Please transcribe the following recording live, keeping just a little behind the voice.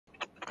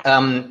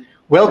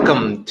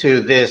Welcome to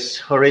this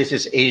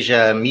Horasis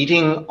Asia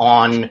meeting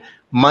on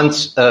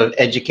months of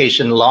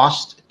education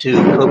lost to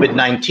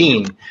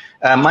COVID-19.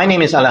 My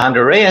name is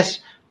Alejandro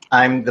Reyes.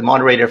 I'm the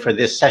moderator for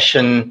this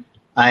session.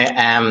 I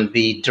am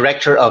the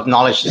Director of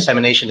Knowledge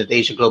Dissemination at the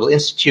Asia Global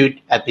Institute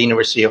at the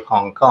University of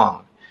Hong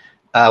Kong.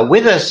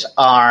 With us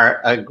are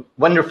a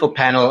wonderful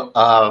panel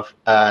of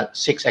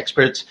 6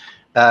 experts.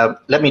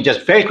 Let me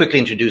just very quickly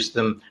introduce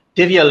them.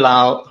 Divya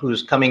Lal,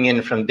 who's coming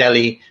in from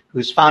Delhi,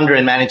 who's founder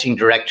and managing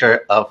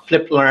director of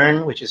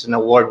Fliplearn, which is an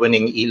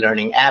award-winning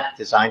e-learning app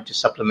designed to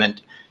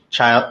supplement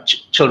child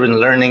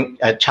learning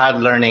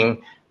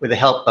with the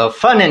help of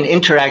fun and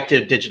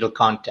interactive digital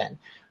content.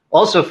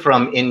 Also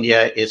from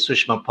India is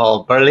Sushma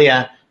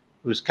Berlia,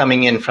 who's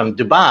coming in from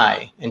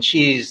Dubai, and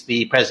she's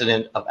the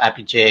president of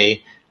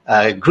Apeejay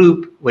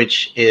group,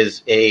 which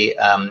is a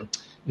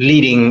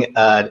leading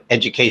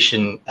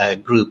education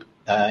group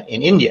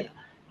in India.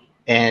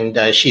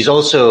 And she's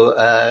also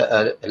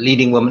a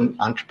leading woman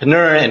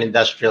entrepreneur and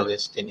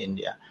industrialist in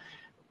India.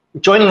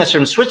 Joining us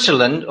from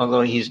Switzerland,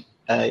 although he's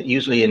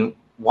usually in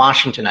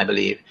Washington, I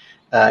believe,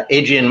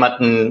 Adrian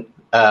Mutton,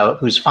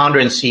 who's founder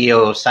and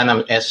CEO of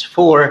Sannam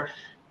S4.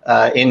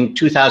 In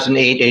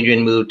 2008,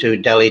 Adrian moved to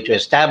Delhi to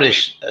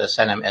establish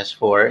Sannam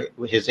S4,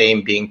 with his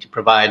aim being to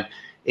provide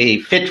a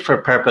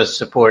fit-for-purpose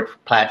support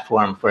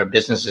platform for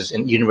businesses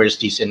and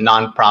universities and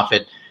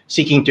nonprofit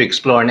seeking to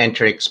explore and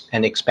enter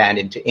and expand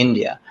into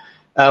India.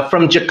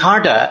 From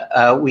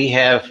Jakarta, we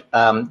have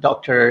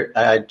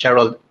Dr.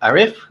 Gerald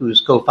Ariff, who's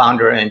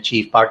co-founder and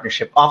chief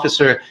partnership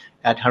officer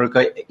at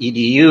Haruka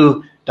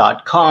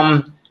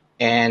edu.com,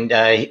 and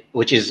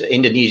which is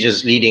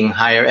Indonesia's leading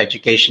higher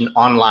education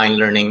online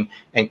learning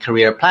and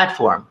career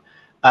platform.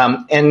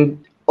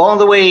 And all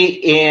the way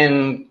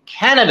in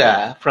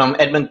Canada, from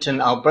Edmonton,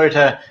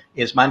 Alberta,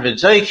 is Manfred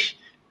Zeuch,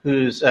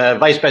 who's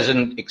Vice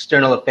President,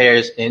 External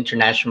Affairs and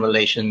International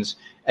Relations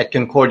at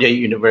Concordia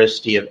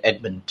University of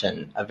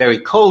Edmonton, a very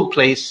cold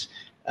place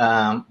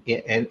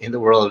in the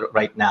world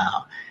right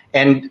now.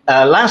 And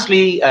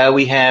lastly,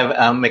 we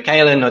have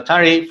Michele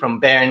Notari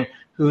from Bern,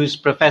 who's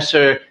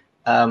professor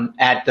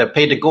at the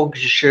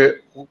Pädagogische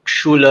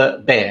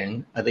Hochschule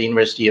Bern, at the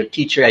University of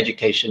Teacher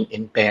Education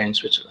in Bern,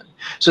 Switzerland.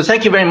 So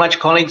thank you very much,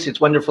 colleagues.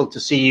 It's wonderful to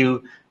see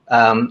you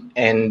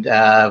and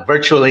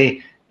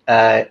virtually.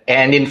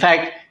 And in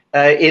fact,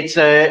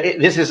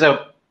 this is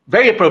a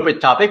very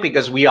appropriate topic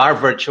because we are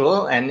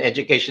virtual and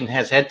education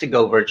has had to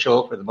go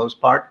virtual for the most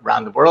part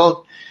around the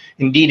world.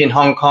 Indeed, in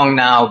Hong Kong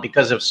now,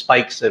 because of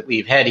spikes that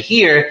we've had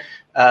here,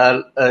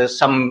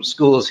 some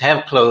schools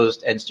have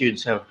closed and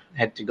students have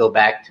had to go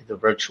back to the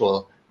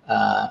virtual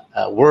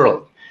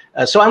world.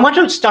 So I want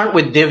to start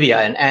with Divya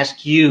and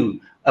ask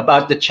you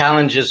about the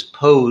challenges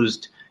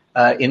posed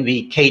in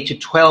the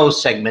K-12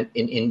 segment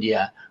in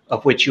India,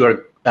 of which you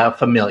are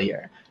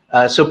familiar.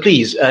 So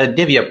please,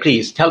 Divya,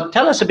 please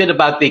tell us a bit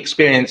about the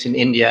experience in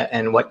India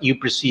and what you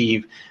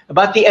perceive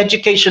about the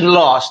education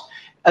lost.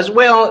 As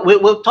well,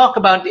 we'll talk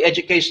about the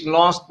education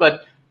lost,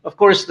 but of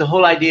course the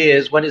whole idea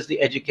is what is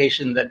the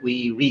education that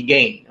we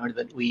regain, or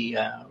that we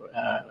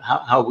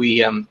how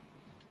we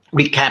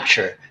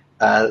recapture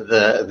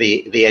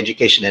the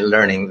education and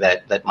learning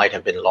that might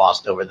have been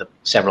lost over the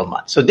several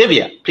months. So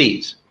Divya,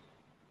 please.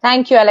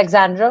 Thank you,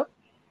 Alexandra.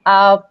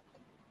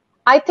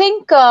 I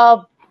think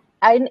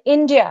in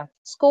India,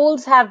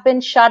 schools have been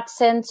shut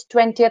since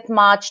 20th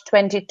March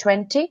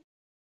 2020,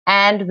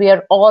 and we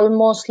are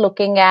almost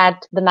looking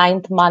at the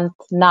 9th month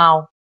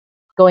now,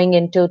 going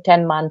into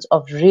 10 months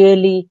of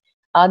really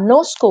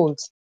no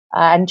schools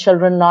and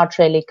children not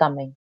really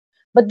coming.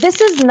 But this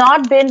has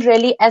not been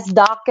really as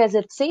dark as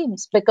it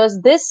seems,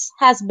 because this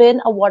has been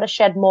a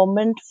watershed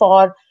moment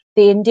for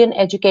the Indian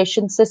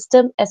education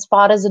system as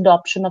far as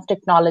adoption of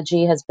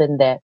technology has been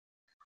there.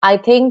 I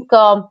think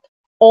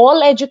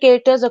all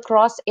educators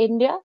across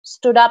India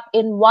stood up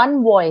in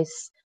one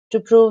voice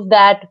to prove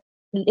that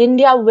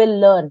India will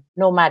learn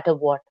no matter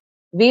what.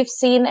 We've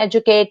seen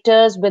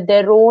educators with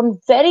their own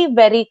very,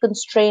 very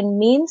constrained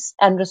means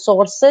and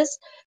resources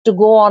to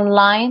go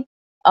online,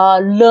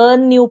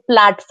 learn new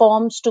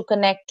platforms to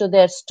connect to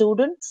their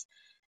students.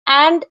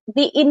 And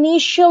the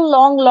initial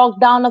long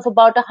lockdown of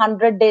about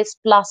 100 days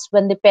plus,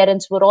 when the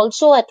parents were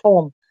also at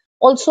home,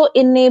 also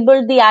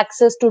enabled the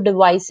access to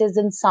devices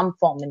in some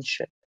form and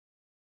shape.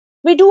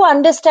 We do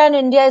understand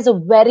India is a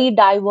very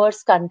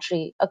diverse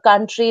country, a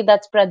country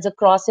that spreads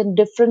across in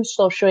different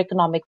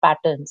socioeconomic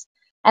patterns.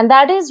 And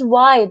that is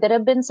why there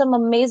have been some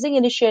amazing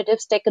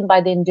initiatives taken by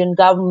the Indian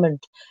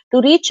government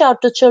to reach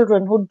out to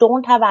children who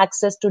don't have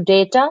access to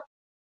data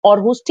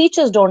or whose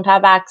teachers don't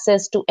have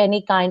access to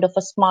any kind of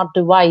a smart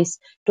device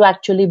to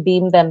actually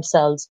beam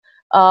themselves.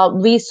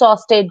 We saw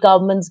state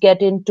governments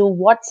get into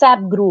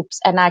WhatsApp groups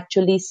and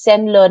actually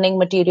send learning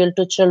material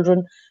to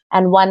children,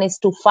 and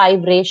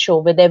 1:5 ratio,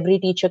 with every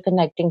teacher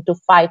connecting to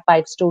five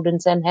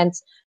students and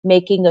hence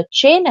making a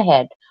chain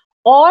ahead,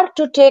 or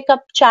to take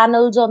up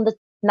channels on the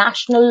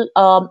national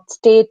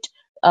state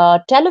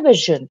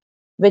television,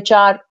 which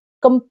are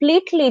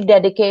completely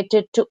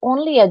dedicated to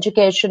only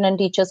education and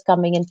teachers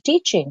coming and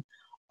teaching,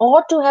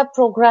 or to have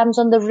programs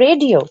on the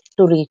radio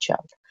to reach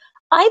out.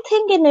 I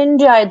think in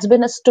India, it's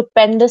been a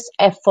stupendous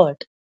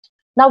effort.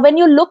 Now, when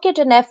you look at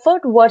an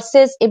effort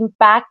versus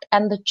impact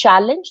and the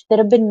challenge, there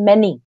have been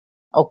many,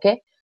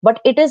 okay?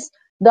 But it is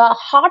the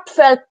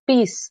heartfelt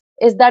piece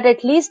is that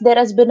at least there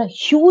has been a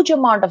huge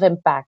amount of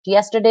impact.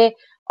 Yesterday,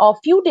 a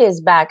few days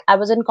back, I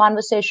was in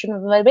conversation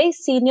with a very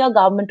senior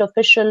government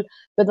official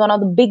with one of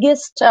the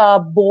biggest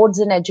boards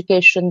in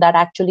education that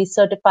actually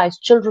certifies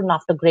children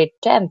after grade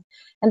 10.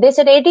 And they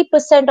said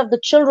 80% of the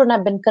children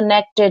have been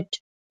connected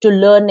to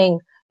learning,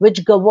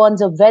 which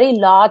governs a very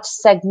large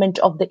segment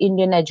of the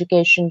Indian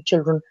education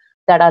children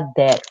that are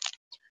there.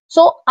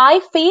 So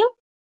I feel,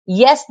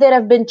 yes, there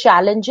have been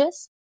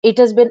challenges. It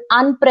has been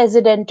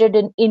unprecedented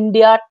in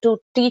India to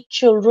teach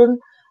children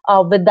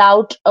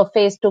without a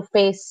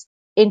face-to-face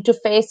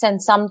interface,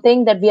 and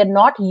something that we are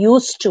not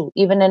used to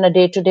even in a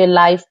day-to-day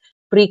life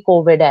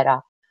pre-COVID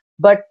era.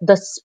 But the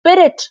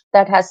spirit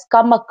that has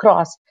come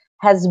across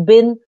has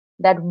been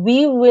that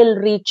we will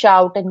reach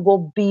out and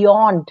go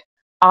beyond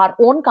our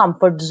own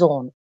comfort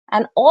zone,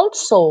 and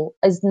also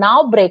is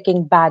now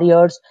breaking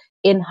barriers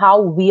in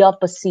how we are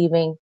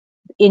perceiving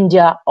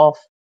India of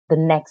the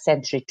next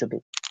century to be.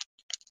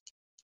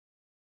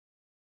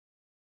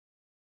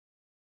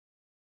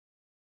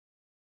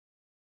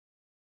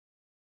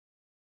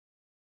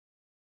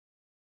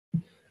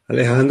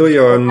 Alejandro,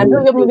 you're on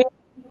mute.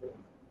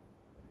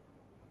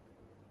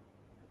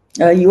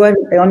 You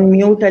are on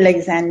mute,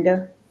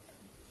 Alexander.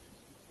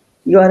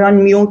 You are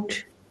on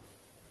mute.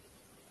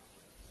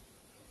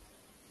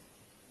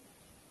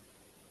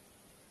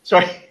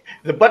 Sorry,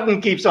 the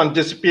button keeps on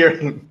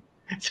disappearing.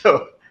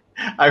 So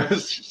I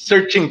was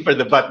searching for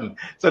the button.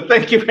 So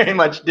thank you very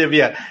much,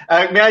 Divya.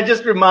 May I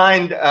just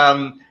remind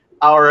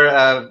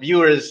our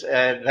viewers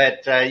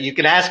that you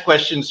can ask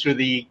questions through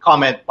the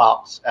comment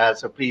box.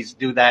 So please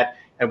do that,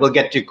 and we'll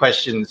get to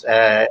questions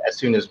as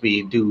soon as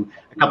we do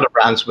a couple of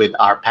rounds with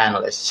our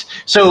panelists.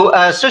 So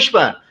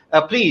Sushma,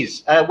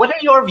 please, what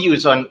are your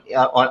views on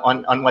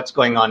what's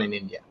going on in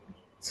India?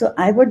 So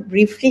I would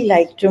briefly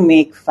like to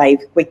make 5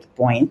 quick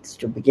points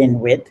to begin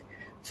with.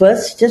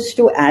 First, just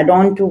to add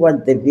on to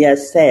what Divya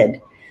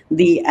said,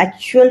 the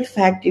actual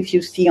fact, if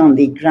you see on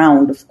the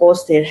ground, of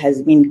course, there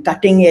has been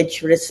cutting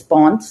edge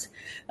response.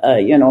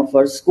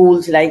 For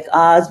schools like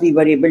ours, we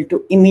were able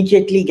to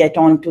immediately get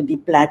onto the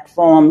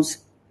platforms,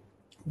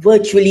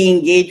 virtually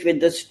engage with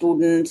the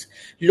students,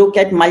 look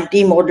at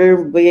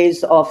multimodal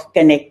ways of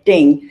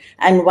connecting,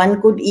 and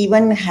one could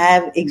even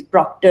have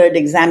proctored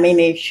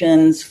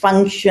examinations,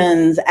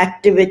 functions,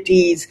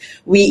 activities.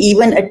 We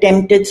even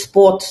attempted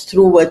sports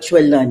through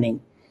virtual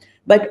learning.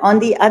 But on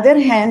the other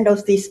hand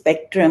of the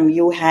spectrum,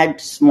 you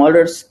had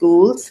smaller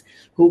schools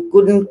who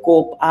couldn't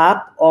cope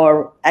up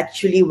or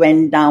actually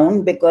went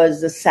down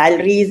because the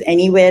salaries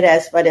anywhere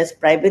as far as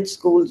private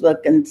schools were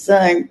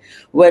concerned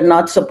were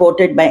not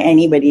supported by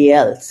anybody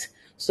else.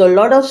 So a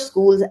lot of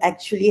schools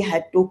actually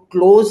had to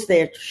close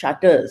their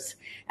shutters,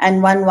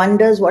 and one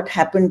wonders what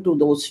happened to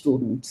those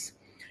students.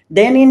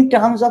 Then in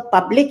terms of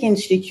public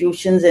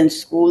institutions and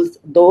schools,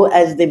 though,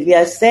 as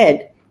Divya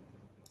said,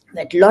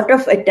 that lot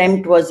of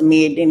attempt was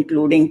made,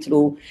 including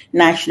through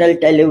national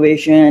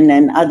television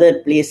and other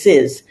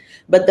places.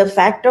 But the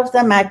fact of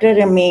the matter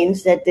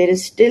remains that there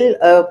is still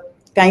a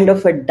kind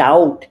of a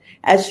doubt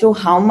as to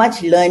how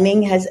much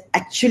learning has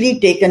actually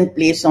taken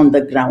place on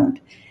the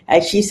ground.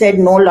 As she said,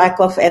 no lack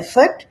of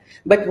effort,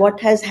 but what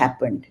has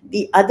happened?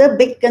 The other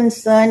big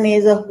concern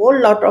is a whole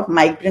lot of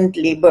migrant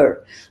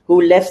labor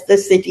who left the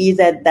cities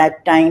at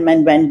that time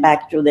and went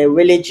back to their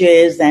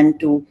villages and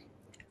to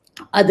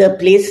other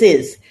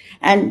places.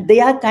 And they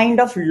are kind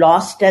of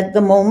lost at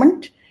the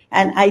moment.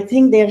 And I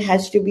think there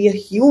has to be a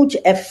huge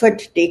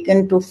effort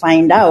taken to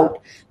find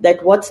out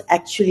that what's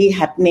actually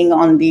happening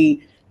on the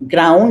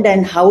ground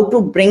and how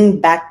to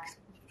bring back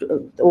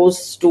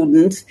those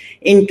students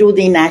into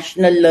the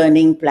national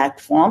learning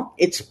platform.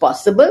 It's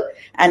possible,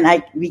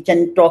 and we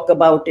can talk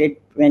about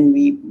it when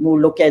we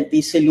look at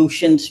the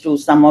solutions to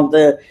some of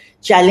the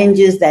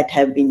challenges that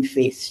have been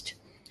faced.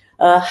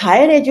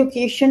 Higher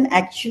education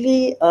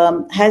actually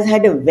has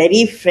had a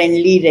very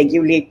friendly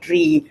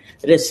regulatory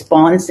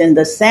response in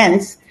the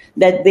sense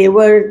that the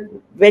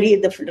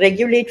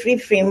regulatory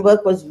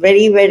framework was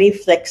very, very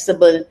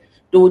flexible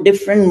to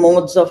different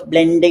modes of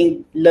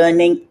blending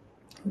learning,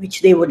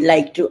 which they would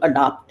like to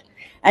adopt.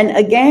 And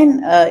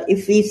again,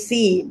 if we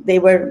see,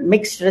 there were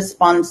mixed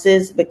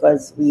responses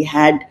because we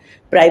had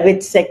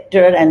private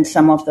sector and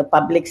some of the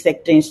public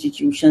sector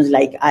institutions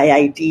like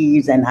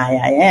IITs and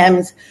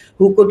IIMs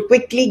who could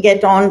quickly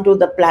get onto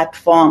the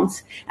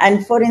platforms.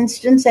 And for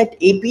instance, at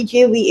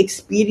Apeejay, we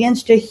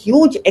experienced a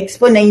huge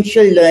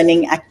exponential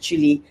learning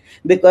actually,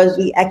 because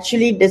we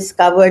actually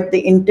discovered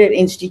the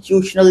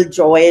interinstitutional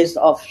joys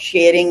of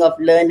sharing of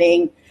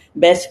learning,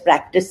 best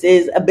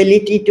practices,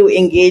 ability to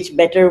engage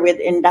better with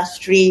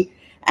industry,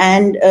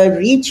 and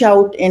reach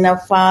out in a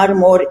far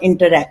more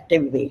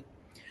interactive way.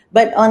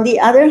 But on the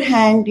other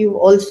hand, you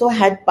also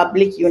had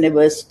public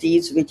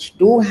universities, which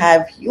do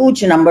have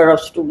huge number of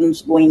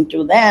students going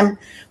to them,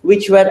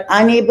 which were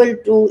unable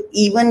to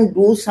even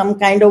do some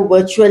kind of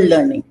virtual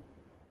learning.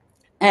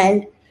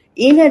 And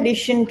in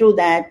addition to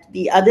that,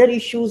 the other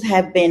issues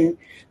have been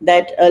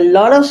that a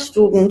lot of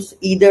students,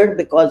 either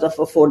because of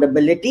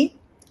affordability,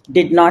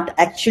 did not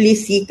actually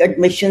seek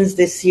admissions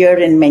this year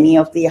in many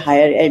of the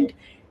higher ed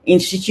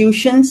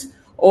institutions,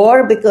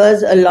 or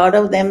because a lot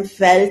of them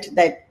felt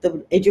that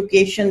the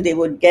education they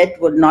would get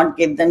would not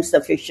give them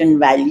sufficient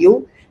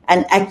value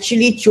and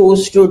actually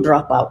chose to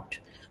drop out.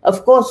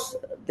 Of course,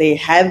 there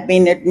have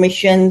been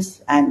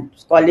admissions and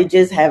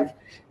colleges have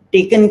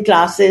taken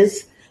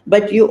classes,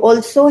 but you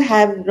also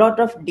have a lot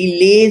of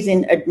delays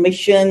in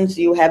admissions.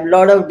 You have a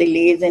lot of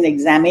delays in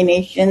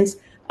examinations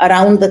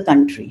around the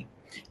country.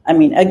 I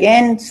mean,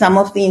 again, some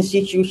of the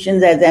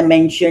institutions, as I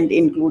mentioned,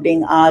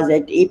 including ours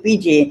at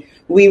Apeejay,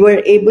 we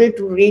were able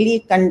to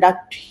really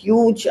conduct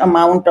huge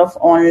amount of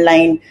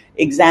online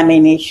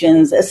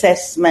examinations,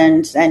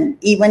 assessments, and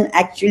even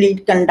actually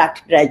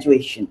conduct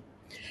graduation.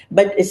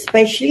 But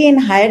especially in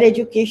higher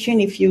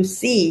education, if you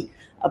see,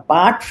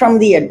 apart from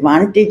the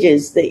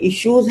advantages, the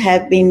issues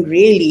have been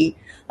really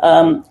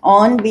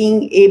on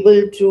being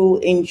able to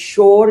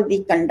ensure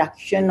the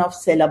conduction of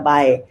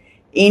syllabi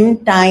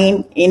in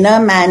time, in a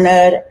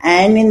manner,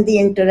 and in the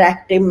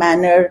interactive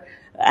manner,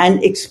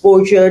 and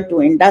exposure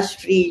to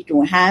industry,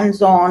 to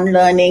hands-on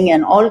learning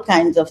and all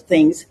kinds of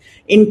things,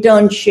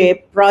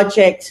 internship,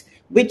 projects,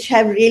 which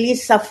have really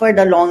suffered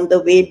along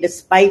the way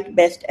despite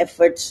best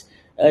efforts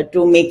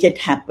to make it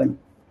happen,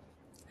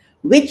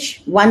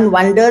 which one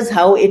wonders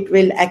how it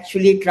will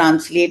actually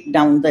translate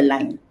down the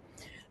line.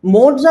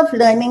 Modes of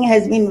learning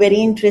has been very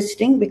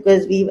interesting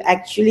because we've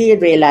actually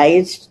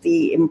realized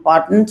the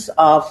importance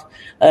of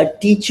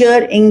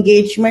teacher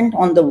engagement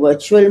on the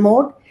virtual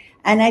mode.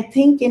 And I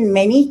think in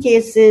many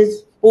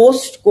cases,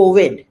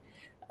 post-COVID,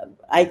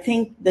 I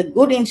think the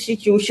good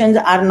institutions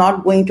are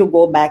not going to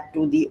go back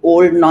to the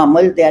old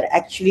normal. They are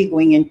actually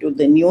going into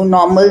the new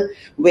normal,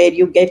 where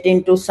you get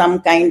into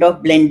some kind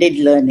of blended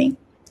learning.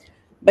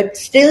 But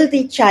still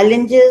the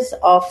challenges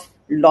of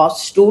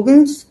lost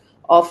students,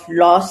 of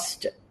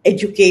lost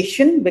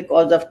education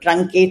because of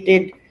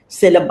truncated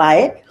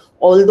syllabi,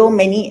 although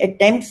many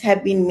attempts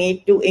have been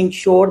made to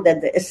ensure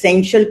that the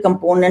essential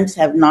components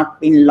have not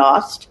been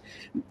lost.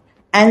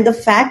 And the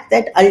fact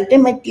that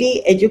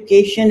ultimately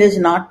education is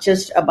not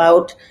just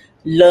about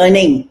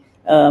learning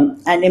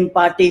and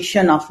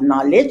impartation of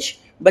knowledge,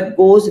 but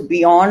goes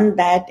beyond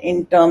that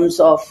in terms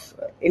of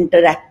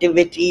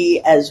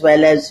interactivity as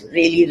well as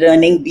really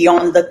learning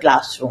beyond the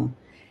classroom.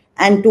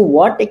 And to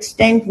what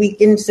extent we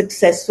can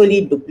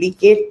successfully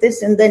duplicate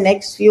this in the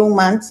next few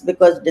months,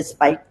 because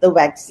despite the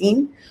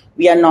vaccine,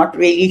 we are not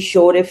really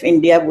sure if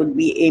India would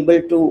be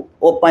able to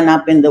open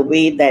up in the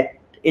way that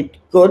it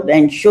could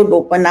and should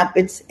open up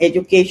its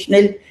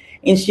educational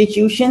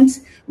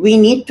institutions. We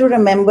need to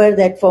remember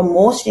that for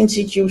most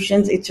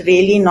institutions, it's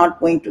really not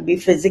going to be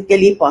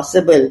physically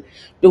possible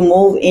to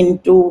move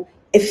into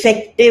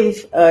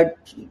effective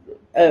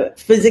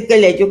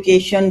physical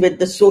education with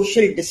the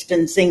social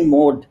distancing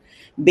mode,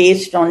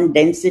 based on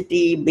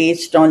density,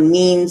 based on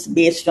means,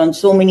 based on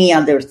so many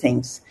other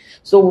things.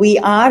 So we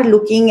are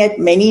looking at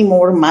many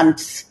more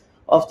months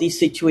of the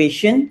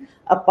situation,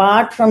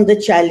 apart from the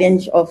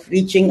challenge of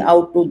reaching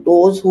out to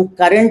those who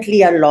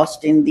currently are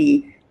lost in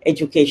the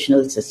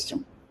educational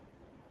system.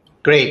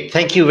 Great.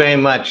 Thank you very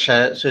much,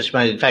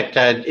 Sushma. In fact,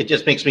 it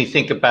just makes me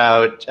think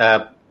about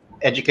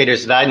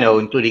educators that I know,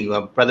 including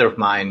a brother of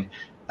mine,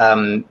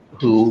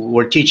 who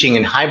were teaching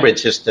in hybrid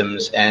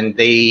systems, and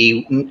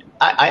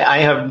I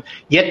have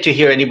yet to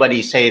hear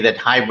anybody say that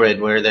hybrid,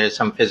 where there's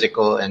some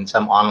physical and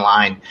some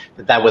online,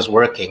 that was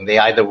working. They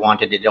either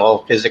wanted it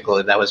all physical,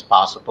 if that was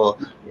possible,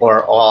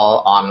 or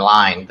all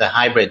online. The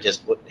hybrid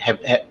just would have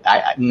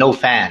no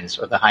fans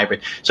of the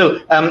hybrid.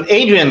 So,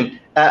 Adrian,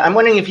 I'm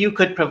wondering if you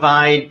could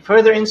provide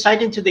further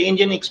insight into the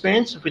Indian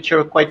experience, of which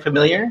you're quite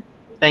familiar.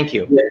 Thank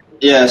you.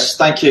 Yes,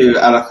 thank you,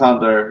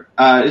 Alejandro.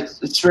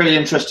 It's really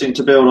interesting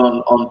to build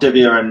on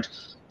Divya and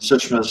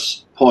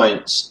Sushma's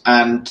points,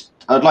 and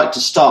I'd like to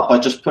start by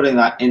just putting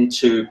that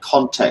into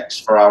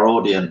context for our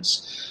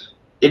audience.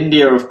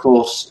 India, of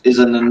course, is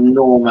an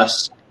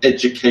enormous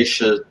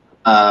education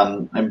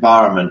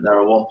environment. There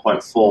are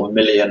 1.4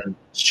 million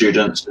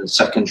students in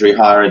secondary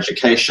higher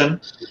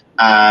education,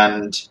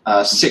 and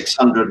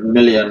 600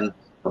 million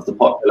of the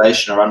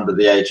population are under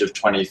the age of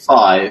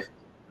 25.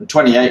 And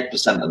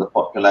 28% of the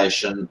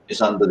population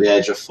is under the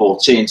age of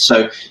 14.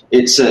 So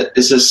it's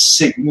a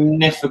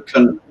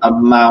significant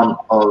amount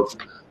of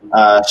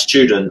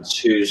students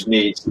whose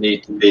needs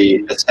need to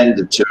be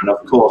attended to. And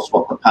of course,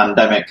 what the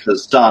pandemic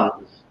has done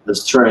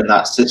has thrown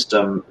that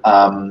system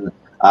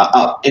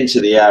up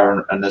into the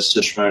air, and as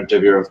Sushma and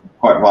Divya have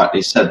quite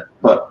rightly said,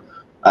 put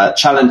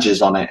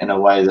challenges on it in a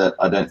way that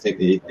I don't think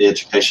the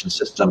education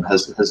system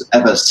has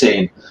ever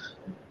seen.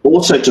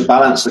 Also, to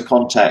balance the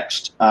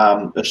context,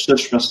 as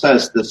Sushma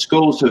says, the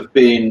schools have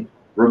been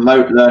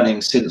remote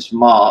learning since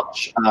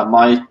March.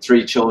 My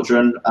 3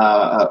 children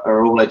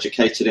are all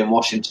educated in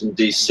Washington,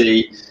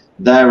 D.C.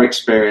 Their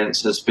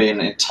experience has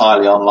been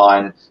entirely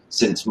online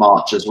since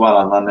March as well,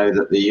 and I know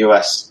that the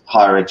US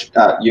higher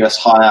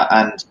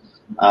and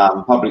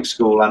public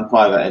school and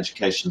private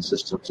education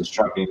systems are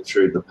struggling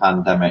through the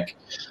pandemic.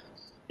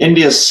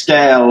 India's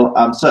scale,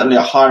 certainly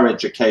at higher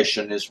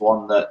education, is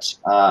one that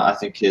I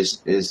think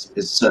is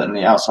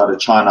certainly outside of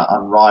China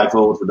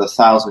unrivaled, with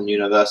 1,000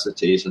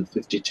 universities and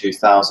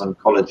 52,000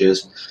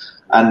 colleges.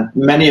 And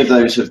many of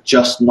those have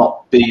just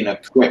not been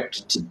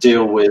equipped to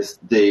deal with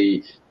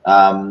the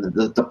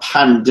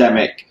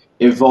pandemic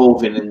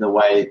evolving in the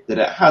way that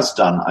it has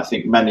done. I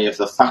think many of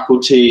the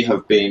faculty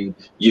have been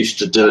used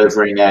to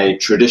delivering a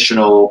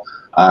traditional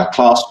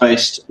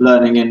class-based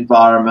learning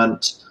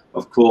environment.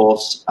 Of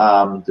course,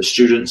 the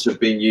students have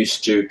been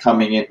used to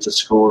coming into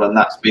school, and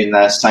that's been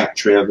their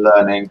sanctuary of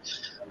learning.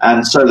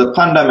 And so the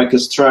pandemic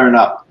has thrown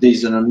up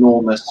these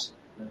enormous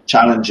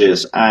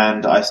challenges,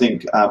 and I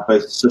think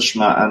both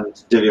Sushma and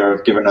Divya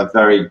have given a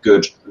very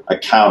good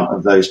account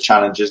of those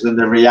challenges and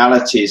the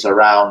realities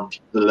around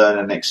the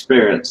learning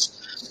experience.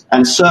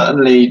 And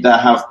certainly there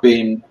have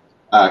been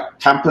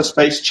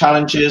campus-based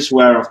challenges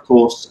where, of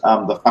course,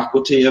 the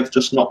faculty have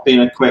just not been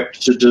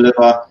equipped to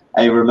deliver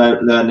a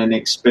remote learning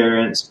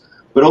experience.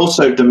 But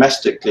also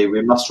domestically,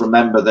 we must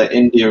remember that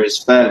India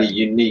is fairly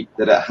unique,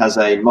 that it has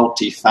a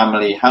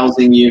multi-family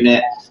housing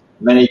unit.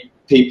 Many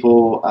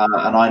people,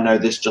 and I know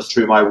this just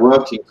through my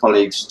working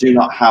colleagues, do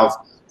not have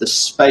the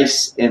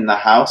space in the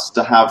house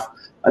to have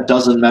a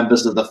dozen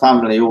members of the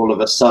family all of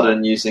a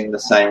sudden using the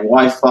same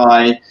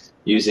Wi-Fi,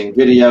 using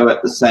video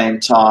at the same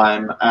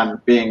time,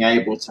 and being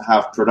able to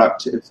have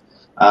productive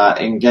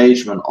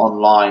engagement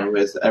online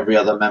with every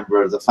other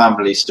member of the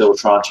family still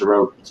trying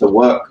to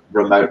work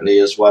remotely,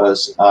 as well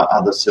as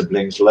other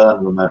siblings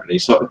learn remotely.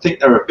 So I think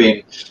there have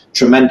been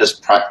tremendous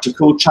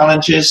practical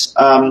challenges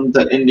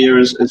that India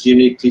has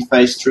uniquely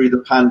faced through the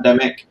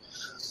pandemic.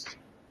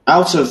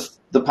 Out of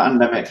the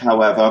pandemic,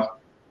 however,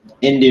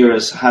 India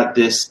has had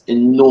this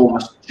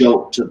enormous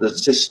jolt to the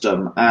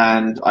system,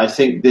 and I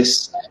think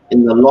this,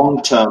 in the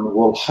long term,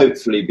 will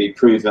hopefully be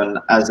proven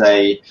as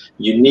a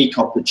unique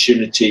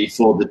opportunity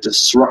for the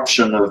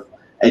disruption of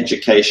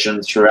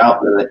education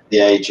throughout the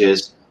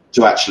ages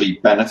to actually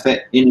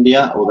benefit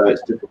India, although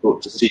it's difficult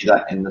to see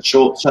that in the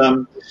short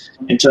term.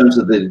 In terms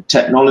of the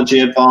technology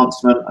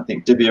advancement, I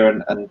think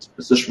Divya and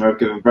Sushma have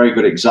given very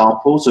good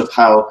examples of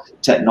how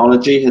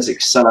technology has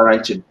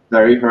accelerated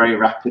very, very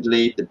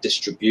rapidly. The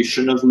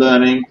distribution of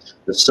learning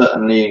has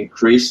certainly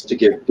increased to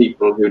give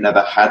people who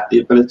never had the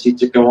ability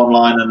to go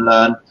online and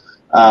learn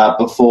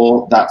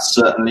before. That's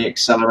certainly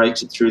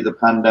accelerated through the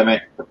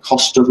pandemic. The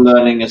cost of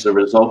learning as a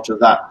result of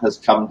that has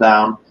come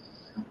down.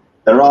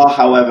 There are,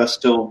 however,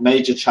 still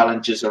major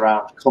challenges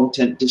around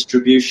content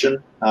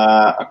distribution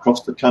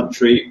across the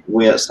country.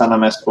 We at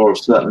Sannam S4 have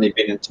certainly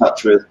been in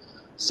touch with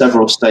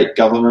several state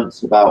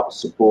governments about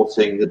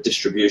supporting the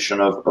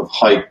distribution of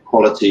high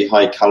quality,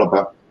 high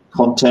caliber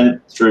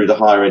content through the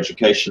higher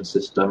education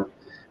system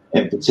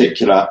in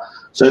particular.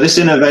 So this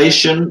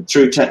innovation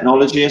through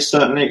technology has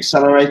certainly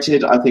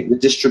accelerated. I think the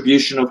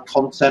distribution of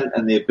content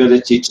and the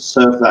ability to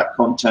serve that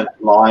content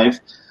live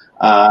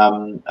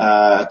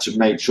to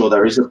make sure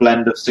there is a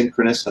blend of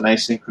synchronous and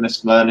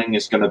asynchronous learning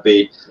is going to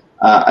be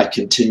a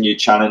continued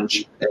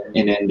challenge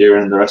in India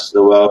and the rest of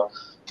the world.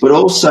 But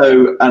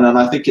also, and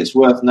I think it's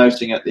worth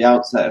noting at the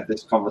outset of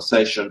this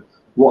conversation,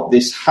 what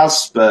this has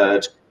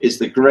spurred is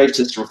the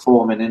greatest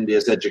reform in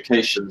India's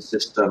education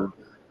system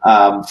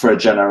for a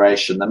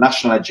generation. The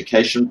National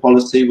Education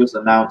Policy was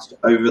announced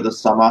over the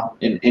summer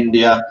in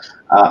India.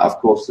 Of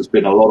course, there's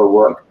been a lot of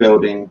work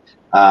building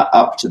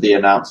up to the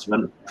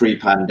announcement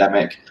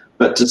pre-pandemic.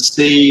 But to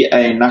see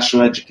a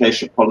national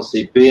education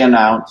policy be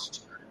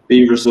announced,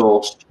 be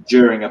resourced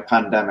during a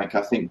pandemic,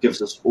 I think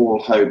gives us all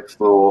hope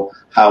for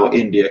how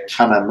India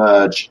can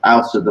emerge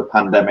out of the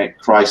pandemic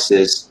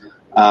crisis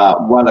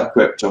well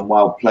equipped and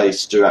well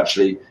placed to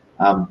actually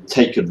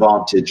take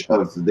advantage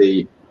of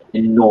the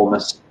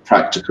enormous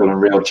practical and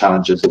real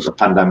challenges that the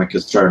pandemic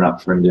has thrown up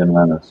for Indian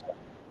learners.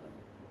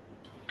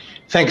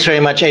 Thanks very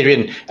much,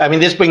 Adrian. I mean,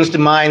 this brings to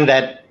mind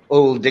that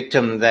old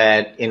dictum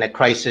that in a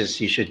crisis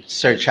you should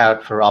search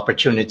out for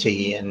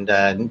opportunity and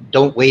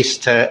don't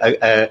waste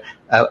a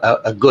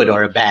good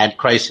or a bad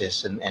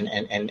crisis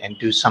and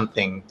do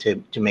something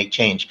to make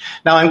change.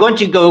 Now I'm going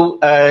to go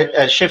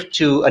shift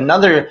to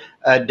another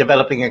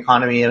developing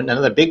economy,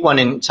 another big one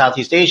in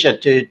Southeast Asia,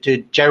 to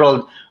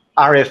Gerald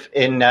Ariff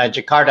in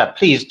Jakarta.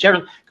 Please,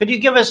 Gerald, could you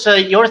give us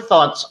your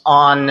thoughts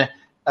on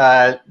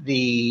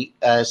the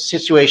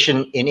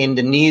situation in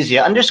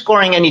Indonesia,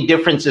 underscoring any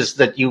differences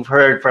that you've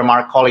heard from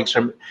our colleagues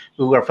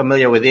who are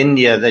familiar with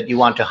India that you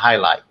want to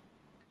highlight?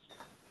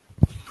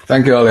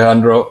 Thank you,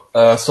 Alejandro.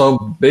 So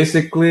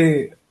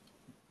basically,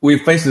 we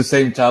face the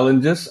same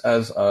challenges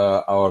as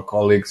our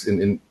colleagues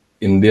in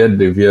India,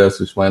 Divya,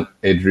 Sushma, and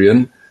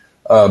Adrian.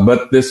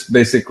 But this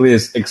basically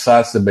is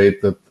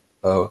exacerbated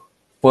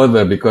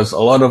further because a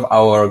lot of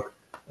our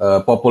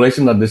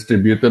population are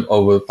distributed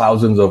over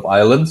thousands of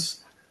islands.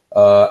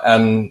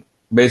 And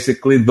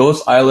basically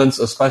those islands,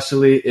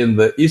 especially in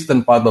the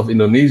eastern part of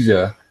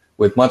Indonesia,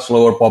 with much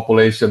lower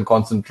population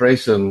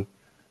concentration,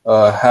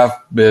 have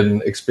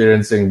been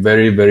experiencing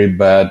very, very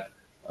bad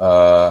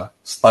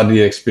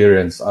study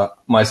experience.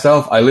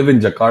 Myself, I live in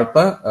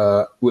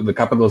Jakarta, with the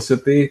capital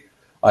city.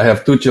 I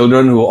have 2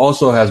 children who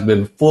also has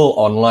been full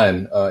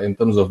online in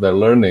terms of their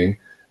learning.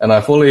 And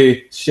I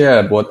fully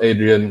shared what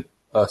Adrian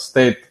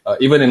stated.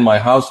 Even in my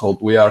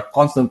household, we are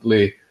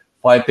constantly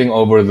fighting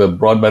over the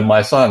broadband.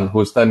 My son,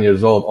 who's 10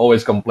 years old,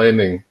 always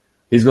complaining,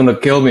 he's going to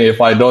kill me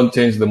if I don't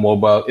change the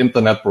mobile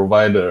internet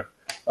provider.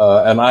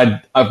 And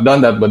I've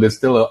done that, but it's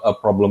still a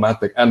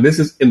problematic. And this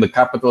is in the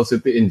capital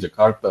city in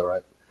Jakarta,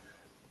 right?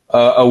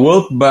 A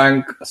World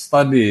Bank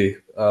study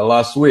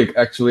last week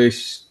actually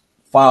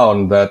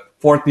found that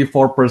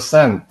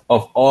 44%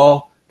 of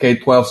all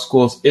K-12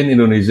 schools in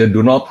Indonesia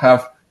do not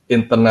have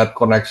internet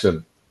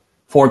connection.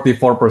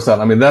 44%.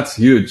 I mean, that's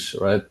huge,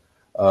 right?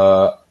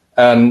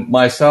 And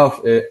myself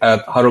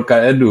at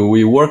Haruka Edu,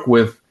 we work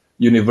with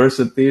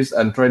universities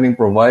and training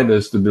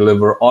providers to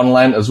deliver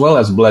online as well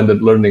as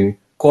blended learning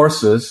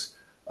courses.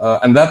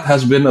 And that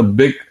has been a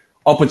big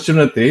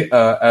opportunity,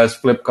 as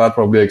Flipkart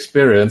probably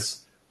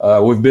experienced.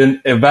 We've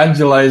been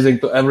evangelizing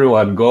to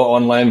everyone, go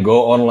online,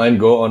 go online,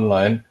 go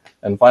online.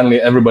 And finally,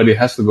 everybody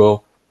has to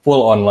go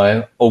full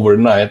online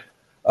overnight.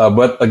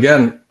 But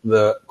again,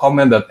 the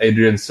comment that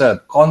Adrian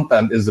said,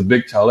 content is a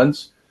big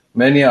challenge.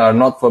 Many are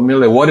not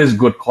familiar. What is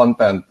good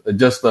content?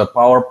 Just a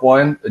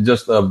PowerPoint,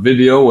 just a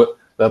video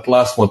that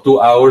lasts for 2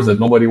 hours that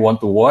nobody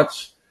wants to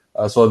watch.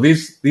 So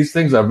these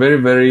things are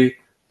very, very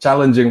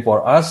challenging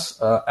for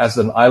us as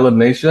an island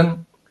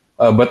nation.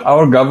 But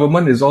our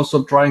government is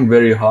also trying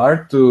very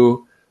hard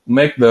to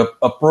make the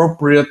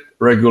appropriate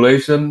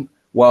regulation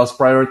whilst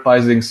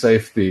prioritizing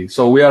safety.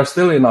 So we are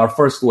still in our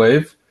first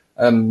wave,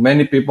 and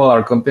many people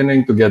are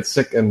continuing to get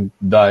sick and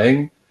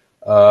dying.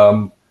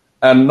 And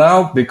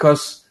now,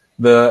 because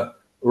the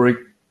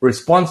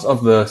response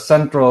of the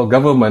central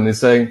government is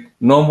saying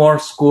no more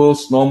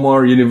schools, no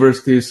more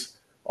universities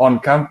on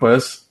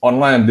campus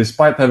online,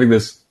 despite having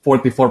this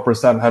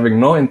 44% having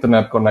no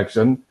internet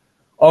connection,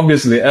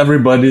 obviously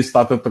everybody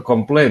started to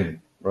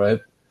complain, right?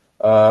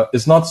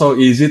 It's not so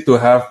easy to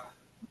have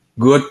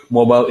good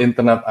mobile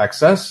internet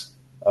access,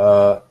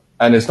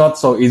 and it's not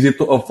so easy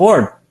to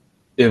afford,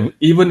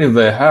 even if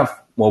they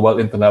have mobile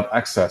internet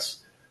access.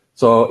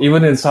 So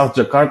even in South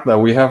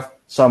Jakarta, we have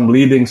some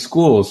leading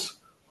schools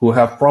who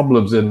have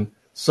problems in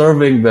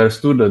serving their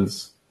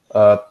students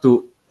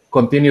to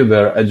continue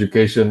their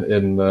education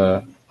in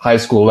high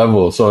school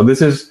level. So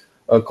this is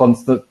a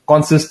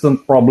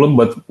consistent problem,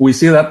 but we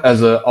see that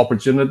as an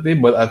opportunity.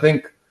 But I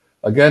think,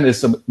 again,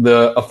 it's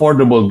the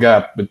affordable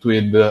gap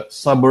between the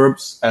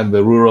suburbs and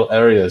the rural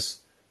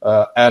areas.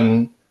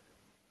 And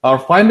our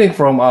finding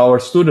from our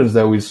students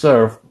that we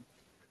serve,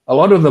 a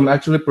lot of them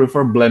actually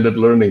prefer blended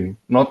learning,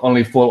 not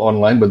only full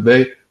online, but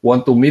they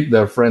want to meet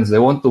their friends. They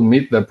want to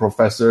meet their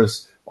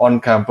professors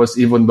on campus,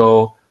 even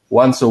though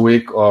once a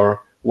week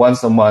or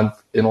once a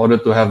month, in order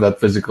to have that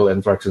physical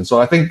interaction. So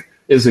I think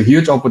it's a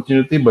huge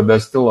opportunity, but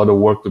there's still a lot of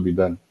work to be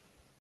done.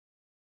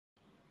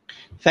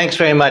 Thanks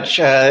very much.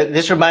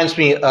 This reminds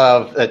me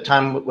of a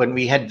time when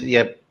we had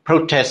the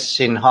protests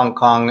in Hong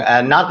Kong,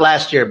 not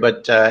last year,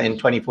 but in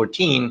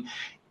 2014.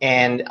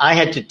 And I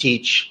had to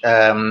teach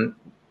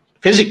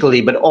physically,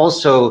 but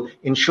also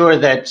ensure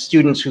that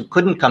students who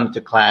couldn't come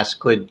to class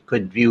could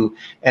view.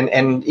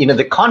 And you know,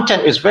 the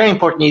content is very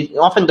important.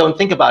 You often don't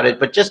think about it,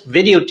 but just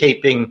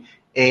videotaping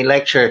a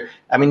lecture.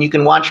 I mean, you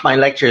can watch my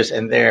lectures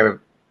and they're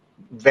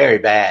very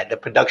bad. The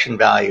production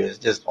value is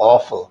just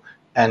awful.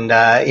 And,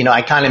 you know,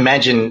 I can't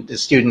imagine the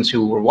students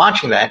who were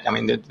watching that. I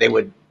mean, they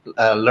would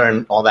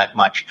learn all that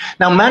much.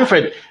 Now,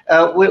 Manfred,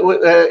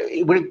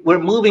 we're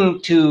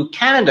moving to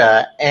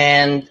Canada,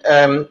 and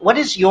what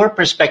is your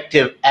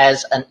perspective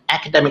as an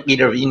academic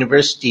leader of a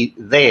university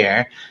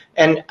there?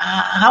 And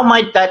how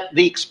might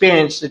the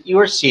experience that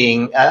you're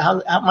seeing,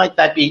 how might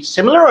that be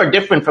similar or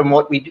different from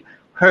what we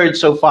heard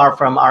so far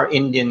from our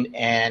Indian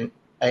and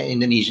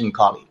Indonesian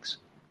colleagues?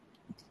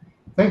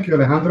 Thank you,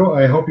 Alejandro.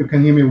 I hope you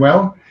can hear me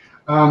well.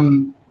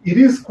 It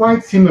is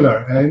quite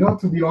similar.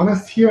 To be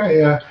honest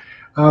here,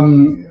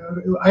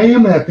 I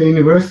am at a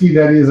university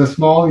that is a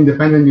small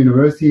independent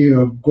university,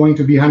 going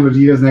to be 100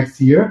 years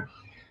next year,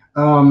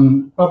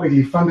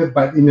 publicly funded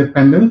but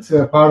independent,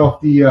 part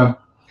of the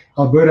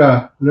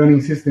Alberta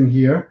learning system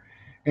here.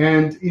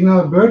 And in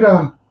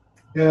Alberta,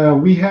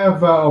 we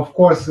have, of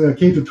course,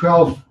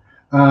 K-12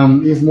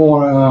 is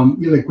more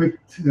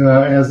ill-equipped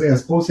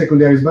as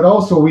post-secondaries, but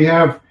also we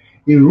have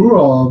in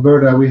rural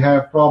Alberta, we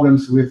have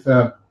problems with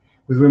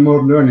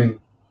remote learning.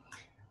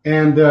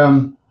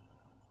 And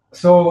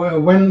so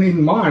when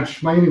in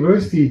March, my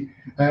university,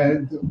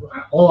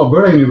 all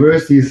Alberta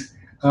universities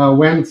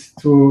went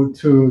to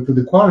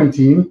the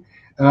quarantine,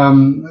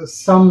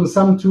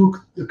 some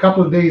took a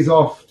couple of days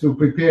off to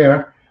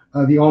prepare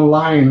the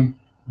online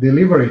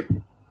delivery.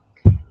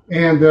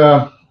 And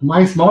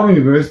my small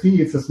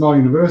university, it's a small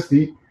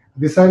university,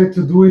 decided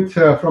to do it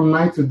from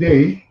night to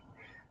day.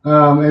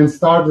 and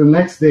start the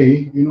next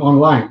day in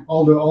online,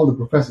 all the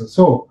professors.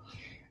 So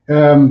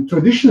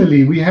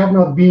traditionally, we have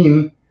not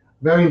been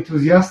very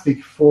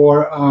enthusiastic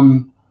for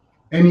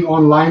any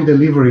online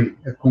delivery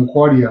at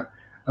Concordia.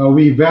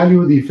 We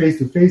value the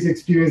face-to-face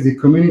experience, the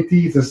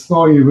community. It's a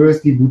small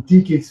university,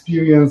 boutique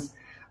experience,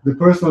 the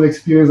personal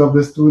experience of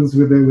the students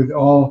with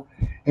all.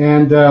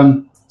 And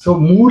so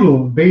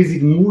Moodle,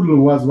 basic Moodle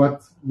was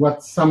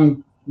what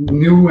some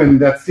knew, and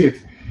that's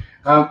it.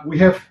 We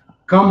have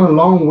come a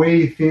long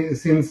way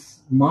since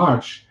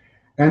March,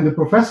 and the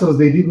professors,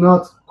 they did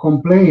not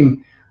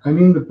complain. I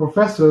mean, the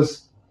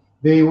professors,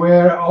 they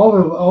were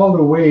all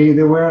the way,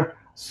 they were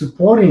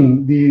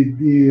supporting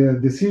the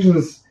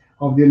decisions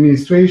of the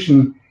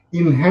administration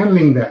in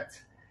handling that.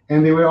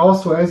 And they were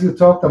also, as you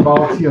talked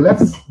about here,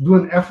 let's do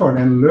an effort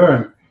and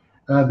learn.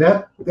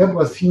 That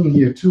was seen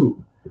here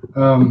too.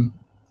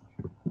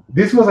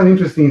 This was an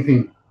interesting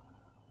thing.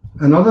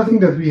 Another thing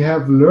that we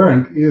have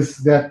learned is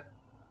that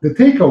the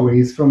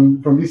takeaways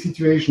from this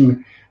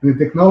situation and the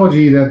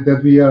technology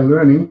that we are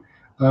learning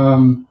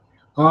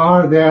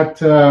are that,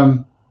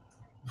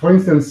 for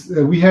instance,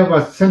 we have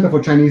a Center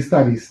for Chinese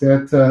Studies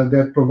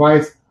that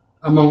provides,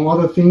 among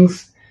other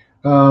things,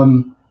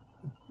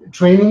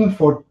 training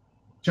for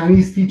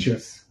Chinese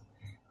teachers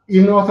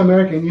in North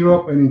America, in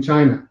Europe, and in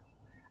China.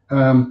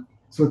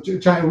 So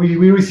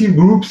we receive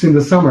groups in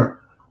the summer,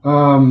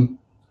 under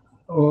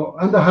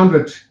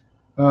 100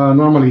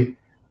 normally.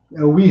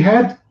 We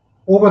had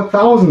over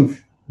 1,000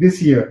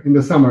 this year in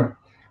the summer.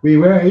 We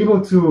were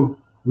able to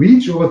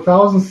reach over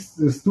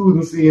 1,000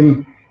 students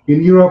in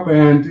Europe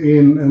and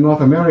in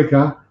North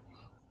America,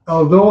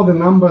 although the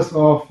numbers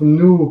of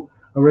new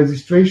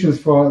registrations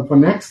for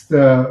next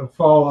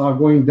fall are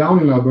going down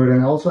in Alberta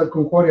and also at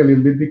Concordia a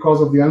little bit because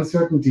of the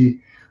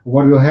uncertainty of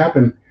what will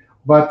happen.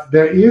 But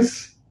there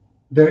is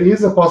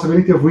a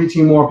possibility of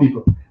reaching more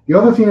people. The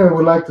other thing I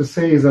would like to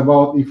say is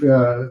about, if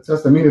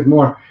just a minute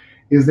more,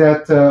 is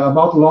that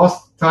about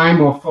lost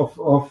time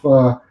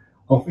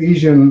of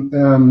Asian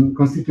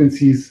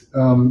constituencies,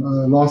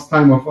 lost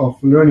time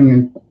of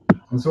learning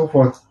and so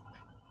forth.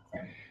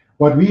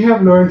 What we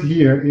have learned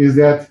here is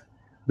that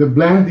the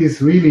blend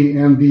is really,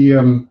 and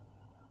the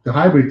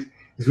hybrid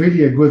is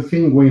really a good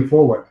thing going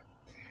forward.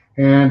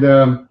 And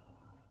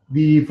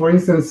for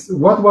instance,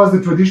 what was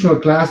the traditional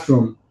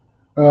classroom?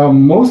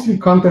 Mostly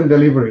content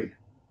delivery.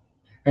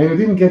 And you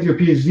didn't get your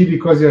PhD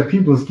because you have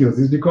people skills.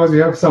 It's because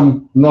you have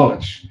some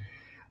knowledge.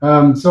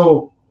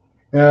 So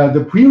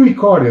the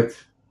pre-recorded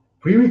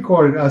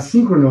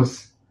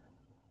asynchronous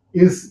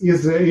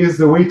is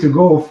the way to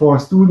go for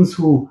students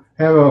who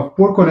have a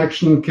poor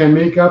connection, can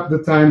make up the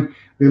time.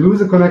 They lose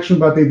the connection,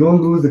 but they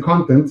don't lose the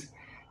content,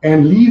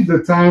 and leave the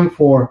time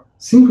for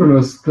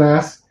synchronous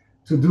class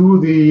to do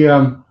the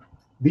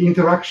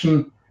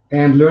interaction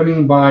and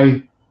learning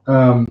by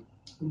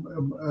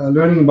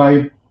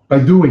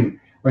doing,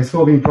 by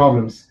solving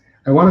problems.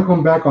 I want to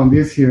come back on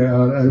this here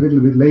a little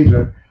bit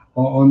later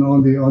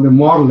on the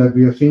model that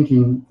we are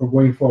thinking for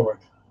going forward.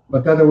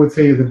 But that I would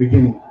say at the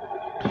beginning.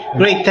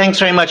 Great, thanks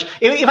very much.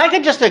 If I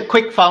could just a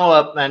quick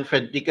follow-up,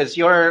 Manfred, because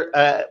you're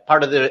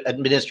part of the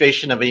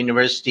administration of a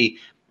university.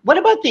 What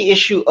about the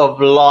issue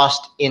of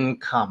lost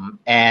income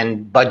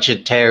and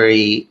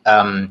budgetary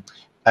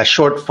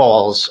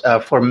shortfalls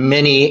for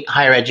many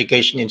higher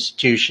education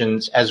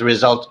institutions as a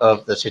result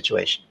of the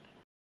situation?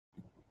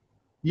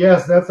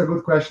 Yes, that's a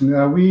good question.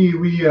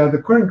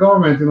 The current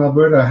government in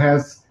Alberta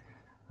has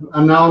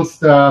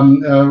announced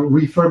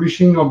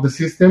refurbishing of the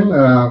system,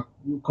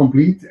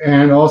 complete,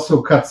 and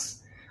also cuts.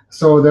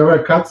 So there were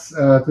cuts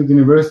to the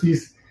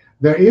universities.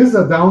 There is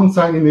a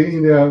downside in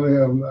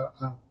the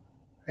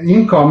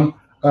income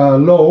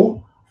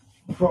low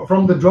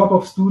from the drop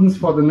of students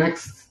for the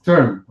next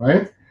term,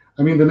 right?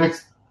 I mean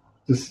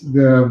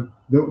the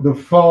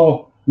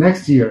fall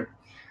next year.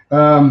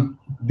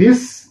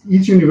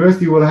 Each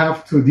university will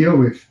have to deal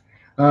with.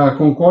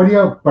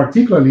 Concordia,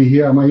 particularly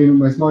here,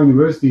 my small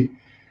university,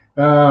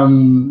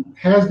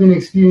 has been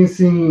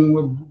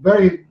experiencing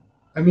very,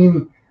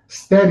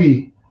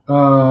 steady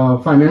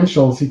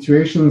financial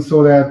situation,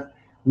 so that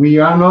we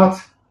are not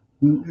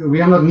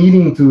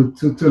needing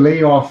to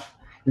lay off,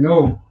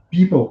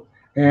 people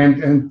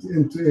and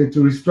to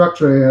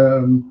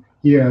restructure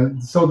here.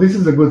 So this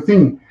is a good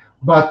thing.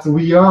 But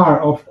we are,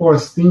 of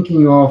course,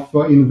 thinking of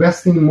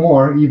investing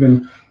more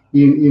even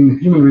in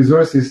human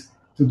resources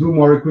to do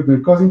more recruitment,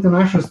 because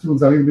international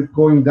students are a little bit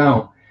going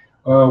down.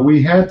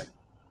 We had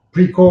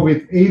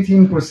pre-COVID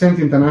 18%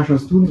 international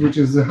students, which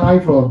is high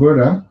for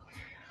Alberta.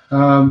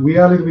 We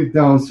are a little bit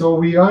down. So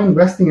we are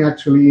investing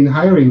actually in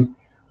hiring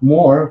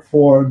more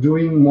for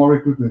doing more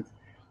recruitment.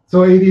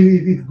 So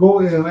it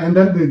goes, and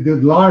then the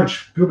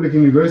large public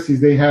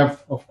universities, they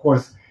have, of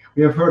course,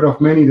 we have heard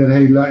of many that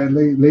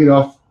laid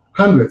off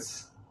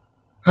hundreds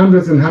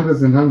and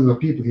hundreds of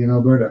people in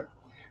Alberta.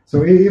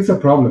 So it's a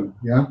problem,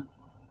 yeah.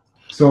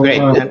 So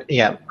great,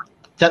 yeah.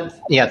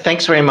 Yeah,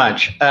 thanks very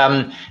much.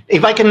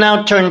 If I can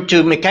now turn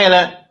to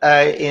Michele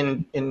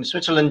in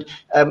Switzerland.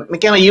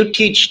 Michele, you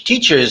teach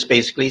teachers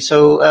basically.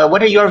 So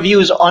what are your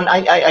views on?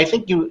 I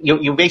think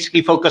you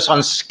basically focus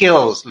on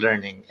skills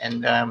learning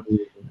and.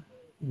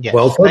 Yes,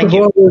 well, first of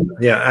all,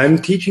 I'm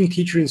teaching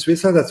teacher in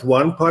Switzerland. That's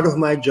one part of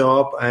my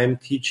job. I'm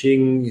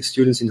teaching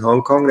students in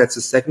Hong Kong. That's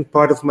the second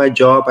part of my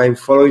job. I'm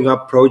following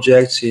up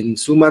projects in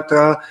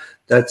Sumatra.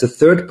 That's the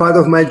third part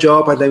of my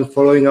job. And I'm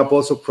following up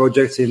also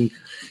projects in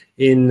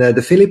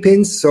the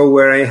Philippines. So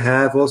where I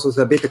have also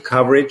a bit of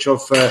coverage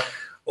of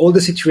all the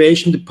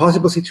situation, the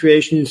possible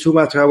situation in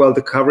Sumatra. Well,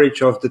 the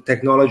coverage of the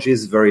technology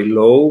is very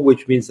low,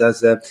 which means,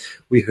 as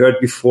we heard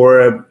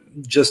before,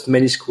 just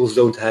many schools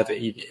don't have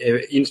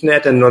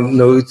internet, and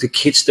the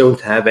kids don't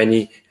have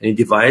any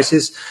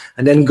devices.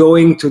 And then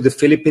going to the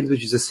Philippines,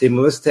 which is a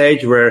similar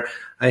stage, where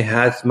I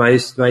had my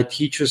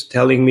teachers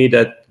telling me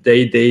that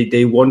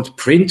they want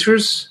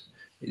printers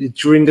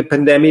during the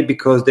pandemic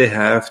because they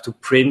have to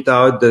print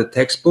out the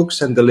textbooks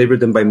and deliver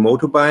them by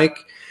motorbike.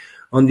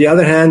 On the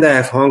other hand, I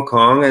have Hong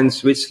Kong and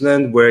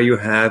Switzerland, where you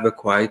have a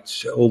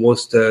quite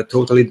almost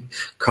totally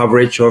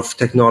coverage of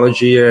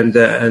technology and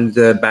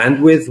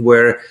bandwidth,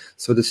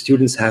 so the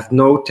students have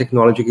no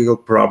technological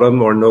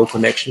problem or no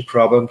connection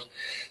problems.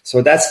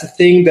 So that's the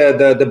thing,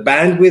 the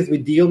bandwidth we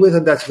deal with,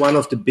 and that's one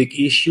of the big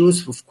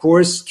issues. Of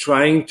course,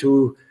 trying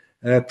to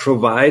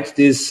provide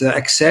this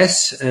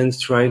access and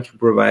trying to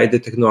provide the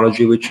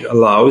technology which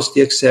allows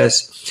the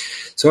access.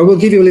 So I will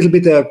give you a little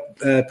bit of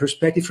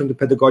perspective from the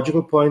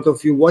pedagogical point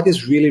of view, what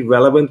is really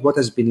relevant, what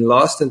has been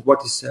lost, and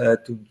what is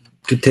to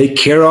take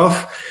care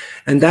of.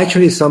 And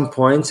actually some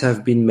points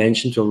have been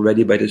mentioned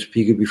already by the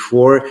speaker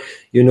before.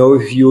 You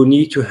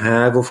need to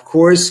have, of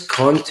course,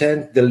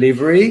 content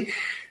delivery,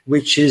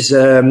 which is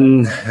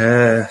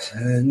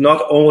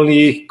not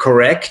only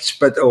correct,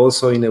 but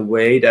also in a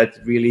way that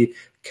really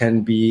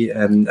can be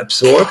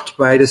absorbed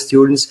by the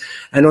students.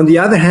 And on the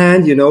other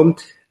hand,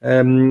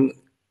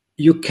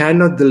 you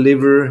cannot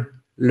deliver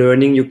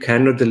learning, you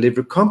cannot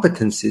deliver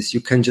competencies,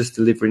 you can just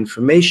deliver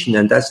information.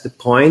 And that's the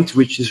point,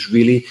 which is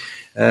really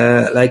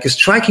like a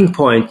striking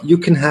point. You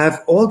can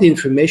have all the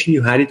information,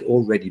 you had it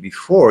already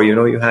before.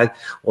 You had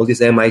all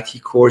these MIT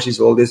courses,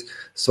 all this.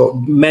 So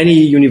many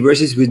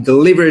universities with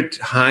delivered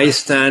high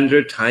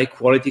standard, high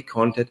quality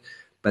content,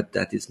 but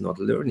that is not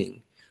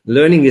learning.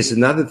 Learning is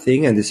another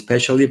thing, and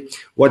especially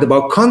what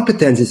about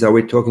competencies are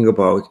we talking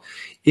about?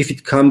 If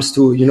it comes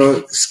to,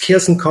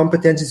 skills and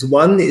competencies,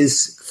 one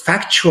is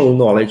factual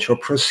knowledge or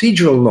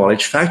procedural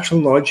knowledge.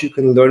 Factual knowledge, you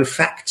can learn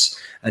facts,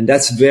 and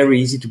that's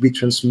very easy to be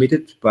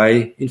transmitted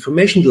by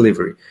information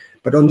delivery.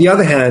 But on the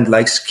other hand,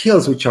 like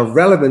skills which are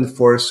relevant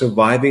for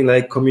surviving,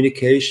 like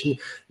communication,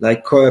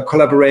 like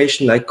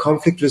collaboration, like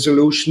conflict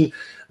resolution,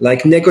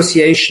 like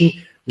negotiation,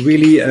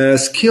 really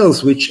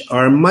skills which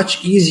are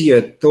much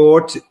easier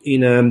taught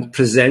in a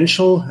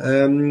presential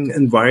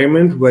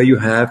environment where you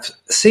have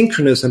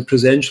synchronous and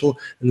presential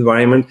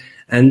environment.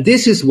 And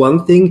this is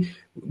one thing,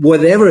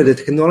 whatever the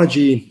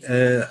technology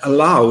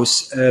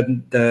allows,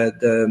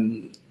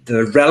 the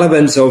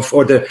relevance of,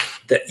 or the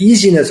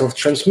easiness of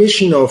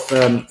transmission of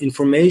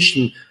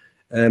information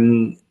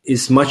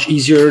is much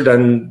easier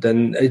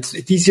than it's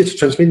easier to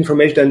transmit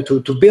information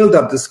than to build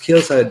up the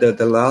skills.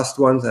 The last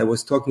ones I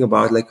was talking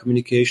about, like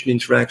communication,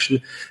 interaction,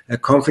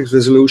 conflict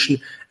resolution.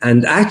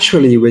 And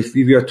actually, if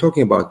we are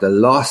talking about the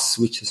loss,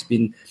 which has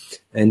been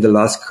in the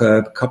last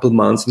couple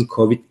months in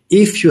COVID,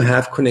 if you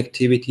have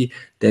connectivity,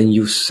 then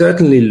you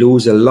certainly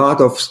lose a lot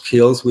of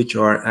skills which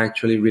are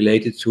actually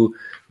related to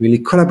really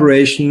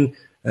collaboration,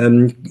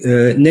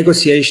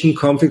 negotiation,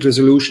 conflict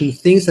resolution,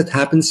 things that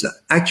happens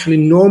actually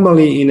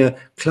normally in a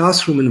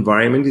classroom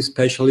environment,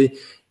 especially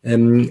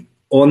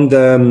on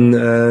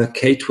the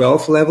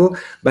K-12 level,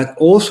 but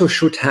also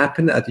should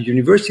happen at the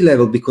university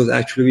level, because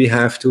actually we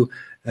have to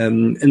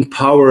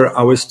empower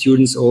our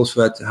students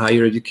also at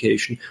higher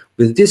education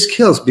with these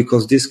skills,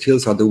 because these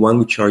skills are the ones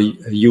which are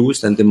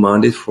used and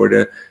demanded for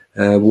the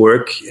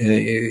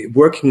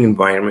working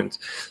environment.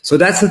 So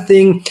that's the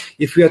thing.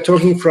 If we are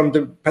talking from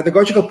the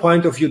pedagogical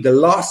point of view, the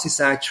loss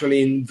is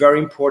actually in very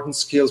important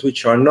skills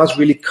which are not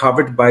really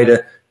covered by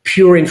the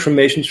pure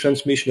information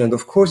transmission. And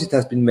of course, it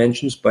has been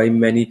mentioned by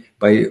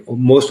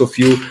most of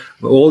you,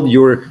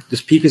 the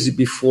speakers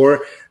before.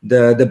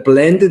 The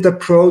blended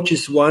approach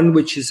is one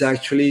which is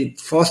actually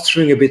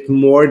fostering a bit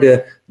more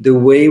the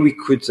way we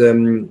could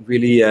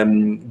really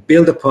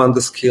build upon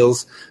the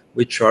skills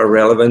which are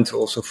relevant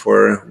also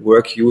for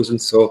work use. And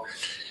so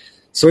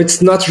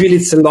it's not really,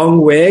 it's a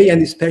long way,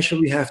 and especially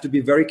we have to be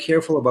very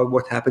careful about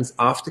what happens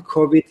after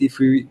COVID. If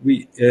we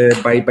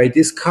by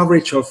this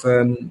coverage of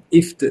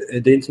if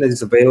the internet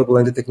is available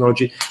and the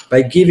technology,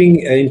 by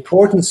giving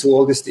importance to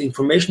all this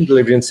information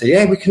delivery and say,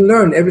 yeah, we can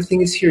learn,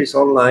 everything is here, it's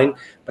online,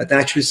 but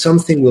actually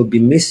something will be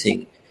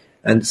missing.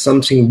 And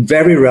something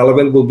very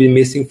relevant will be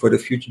missing for the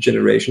future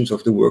generations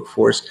of the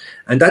workforce.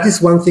 And that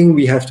is one thing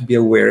we have to be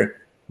aware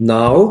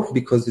now,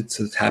 because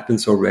it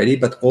happens already,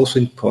 but also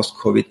in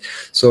post-COVID.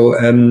 So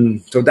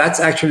that's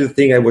actually the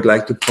thing I would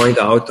like to point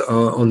out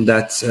on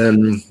that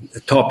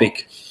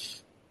topic.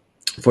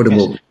 for the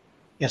moment.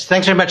 Yes,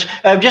 thanks very much.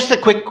 Just a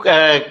quick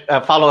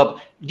follow-up.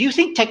 Do you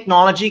think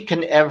technology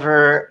can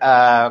ever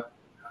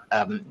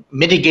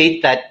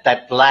mitigate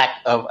that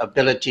lack of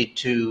ability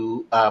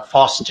to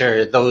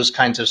foster those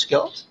kinds of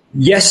skills?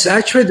 Yes,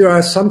 actually, there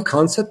are some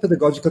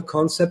pedagogical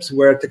concepts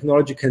where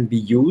technology can be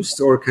used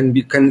or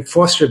can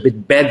foster a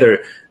bit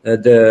better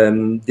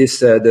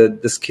the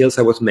skills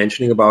I was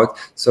mentioning about.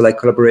 So, like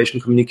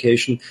collaboration,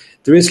 communication.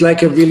 There is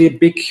like a really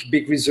big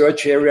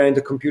research area in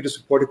the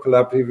computer-supported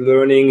collaborative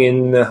learning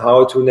in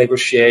how to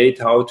negotiate,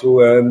 how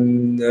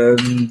to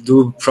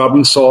do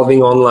problem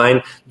solving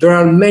online. There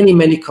are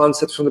many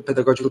concepts from the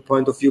pedagogical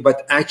point of view,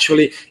 but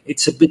actually,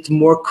 it's a bit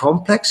more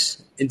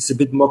complex. It's a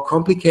bit more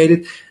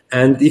complicated.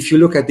 And if you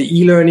look at the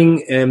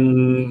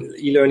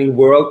e-learning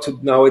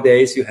world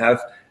nowadays, you have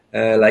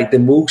like the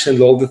MOOCs and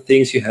all the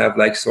things. You have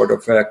like sort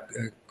of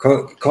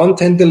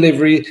content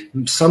delivery,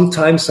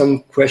 sometimes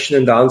some question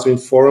and answer in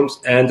forums,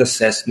 and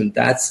assessment.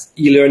 That's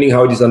e-learning,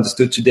 how it is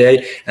understood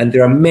today. And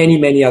there are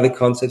many other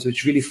concepts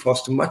which really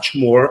foster much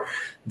more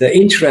the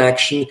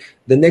interaction,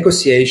 the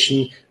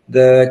negotiation,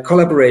 the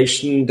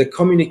collaboration, the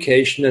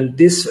communication, and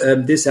these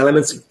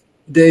elements.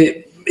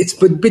 It's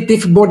a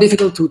bit more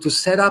difficult to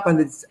set up,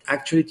 and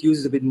it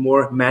uses a bit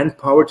more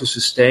manpower to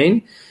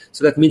sustain.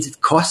 So that means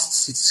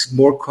it's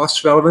more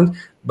cost relevant,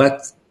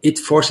 but it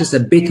forces a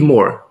bit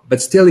more.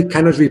 But still, it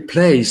cannot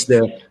replace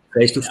the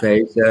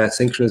face-to-face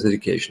synchronous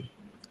education.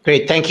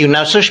 Great, thank you.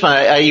 Now,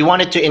 Sushma, you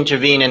wanted to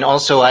intervene, and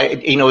also,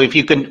 if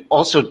you can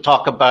also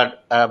talk about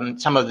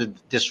some of the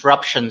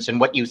disruptions and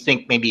what you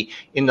think maybe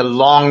in the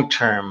long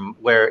term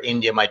where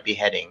India might be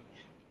heading.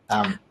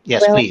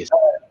 Yes, please.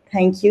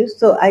 Thank you.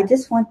 So I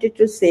just wanted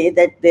to say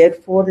that,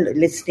 therefore,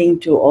 listening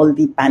to all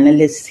the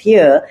panelists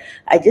here,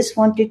 I just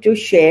wanted to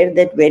share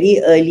that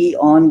very early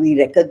on we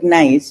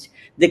recognized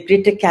the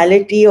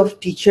criticality of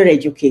teacher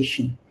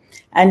education.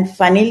 And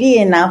funnily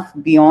enough,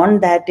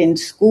 beyond that in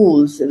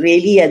schools,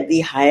 really at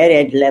the higher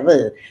ed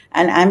level,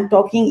 and I'm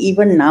talking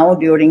even now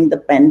during the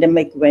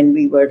pandemic when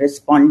we were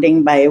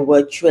responding by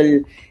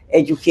virtual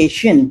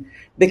education,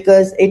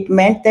 because it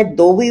meant that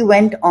though we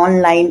went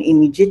online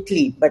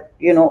immediately, but,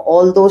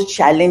 all those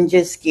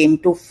challenges came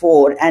to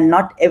fore, and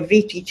not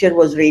every teacher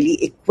was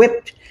really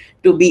equipped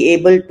to be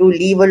able to,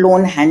 leave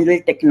alone handle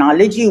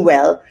technology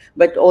well,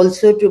 but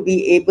also to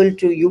be able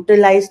to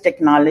utilize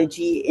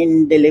technology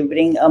in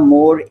delivering a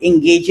more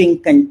engaging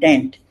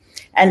content.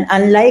 And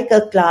unlike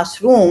a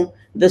classroom,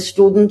 the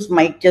students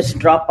might just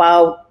drop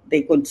out.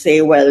 They could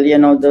say, well,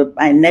 the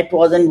net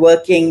wasn't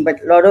working,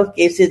 but a lot of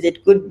cases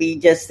it could be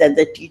just that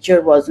the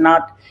teacher was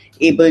not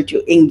able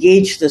to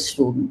engage the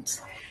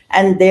students.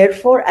 And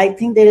therefore, I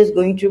think there is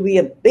going to be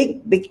a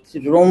big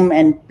room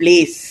and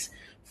place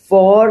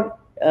for,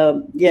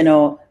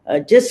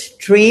 just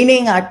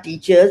training our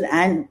teachers,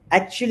 and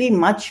actually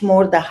much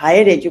more the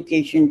higher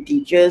education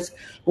teachers,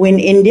 who in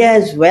India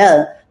as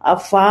well are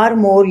far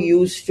more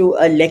used to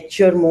a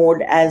lecture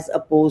mode as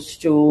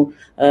opposed to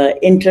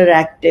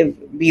interactive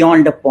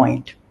beyond a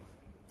point.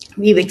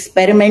 We've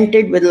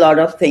experimented with a lot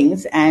of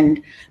things,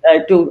 and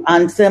to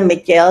answer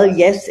Michele,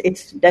 yes,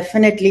 it's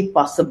definitely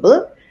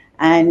possible.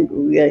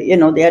 And,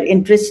 there are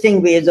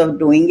interesting ways of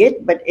doing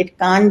it, but it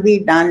can't be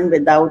done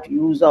without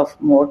use of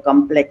more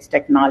complex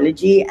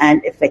technology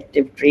and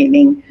effective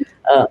training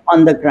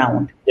on the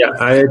ground. Yeah,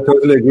 I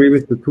totally agree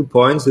with the 2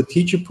 points, the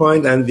teacher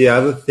point, and the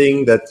other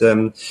thing that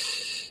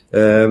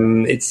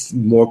it's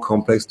more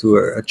complex to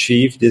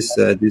achieve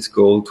this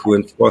goal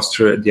to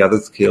foster the other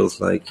skills,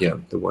 like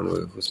the one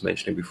I was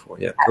mentioning before.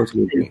 Yeah,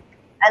 totally agree.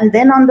 And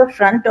then on the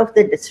front of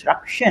the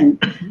disruption,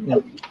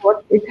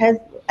 what it has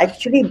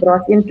actually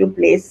brought into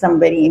place some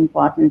very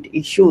important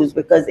issues,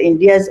 because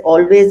India has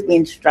always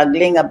been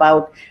struggling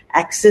about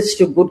access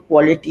to good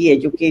quality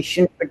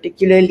education,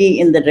 particularly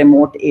in the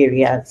remote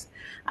areas.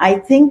 I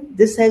think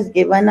this has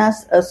given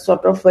us a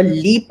sort of a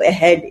leap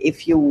ahead,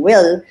 if you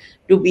will,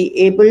 to be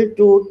able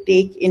to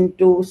take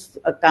into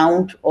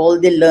account all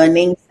the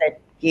learnings that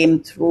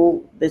came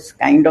through this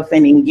kind of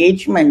an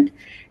engagement,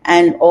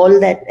 and all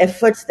that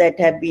efforts that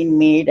have been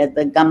made at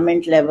the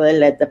government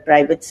level, at the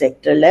private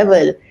sector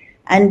level.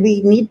 And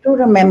we need to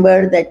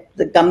remember that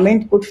the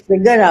government could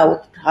figure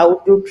out how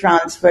to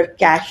transfer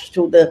cash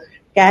through the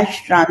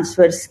cash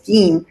transfer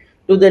scheme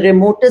to the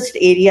remotest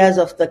areas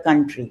of the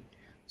country.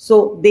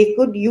 So they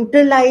could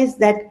utilize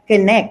that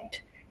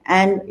connect,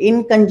 and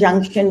in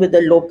conjunction with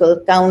the local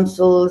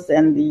councils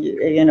and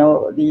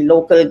the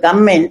local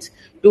governments,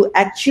 to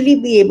actually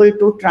be able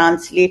to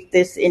translate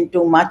this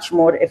into much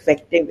more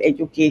effective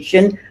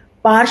education,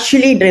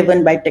 partially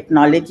driven by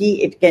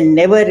technology. It can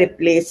never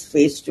replace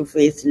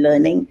face-to-face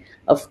learning,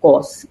 of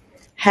course.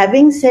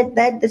 Having said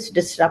that, this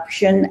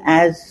disruption,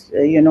 as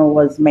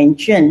was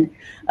mentioned,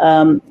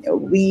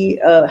 we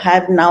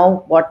have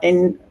now brought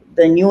in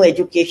the new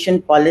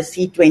education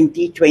policy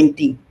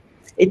 2020.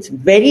 It's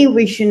very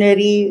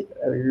visionary.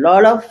 A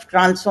lot of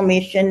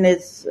transformation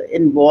is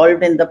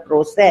involved in the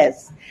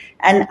process.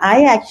 And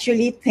I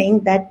actually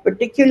think that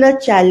particular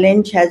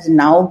challenge has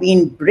now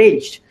been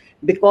bridged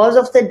because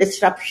of the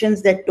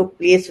disruptions that took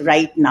place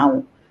right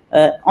now.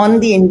 on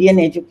the Indian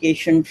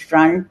education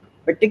front,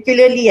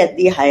 particularly at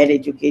the higher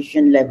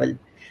education level.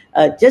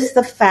 Just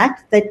the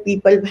fact that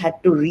people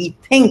had to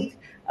rethink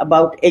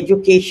about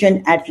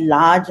education at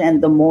large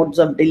and the modes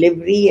of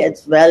delivery,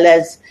 as well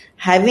as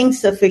having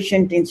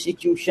sufficient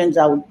institutions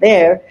out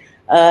there,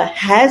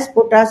 has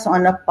put us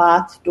on a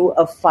path to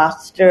a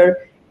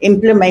faster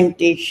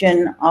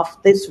implementation of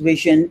this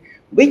vision,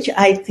 which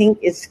I think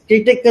is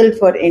critical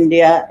for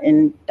India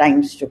in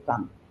times to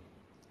come.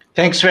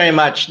 Thanks very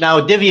much.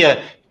 Now,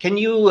 Divya, can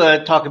you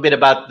talk a bit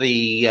about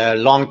the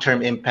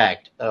long-term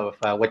impact of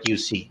what you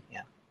see?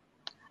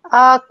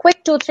 Yeah.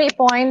 Quick 2-3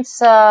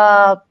 points,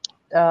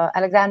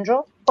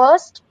 Alexandro.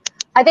 First,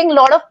 I think a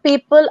lot of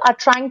people are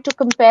trying to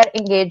compare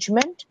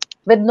engagement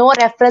with no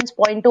reference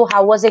point to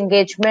how was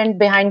engagement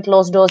behind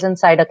closed doors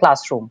inside a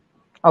classroom.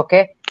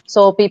 Okay.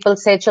 So people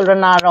say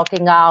children are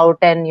rocking out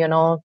and,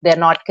 they're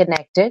not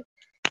connected.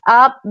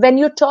 When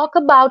you talk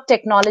about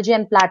technology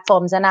and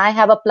platforms, and I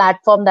have a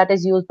platform that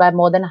is used by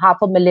more than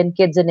 500,000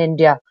 kids in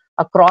India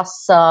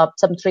across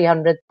some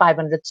 300,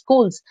 500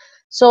 schools.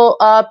 So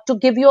to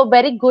give you a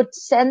very good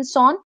sense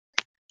on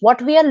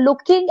what we are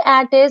looking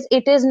at is,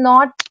 it is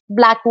not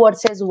black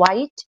versus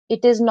white.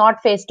 It is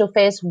not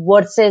face-to-face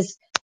versus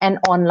an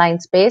online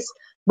space.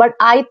 But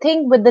I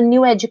think with the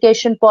new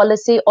education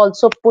policy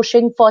also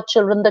pushing for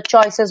children the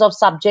choices of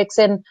subjects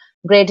in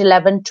grade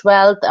 11,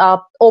 12,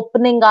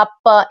 opening up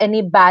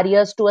any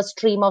barriers to a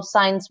stream of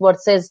science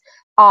versus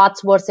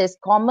arts versus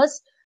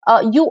commerce,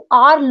 you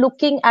are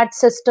looking at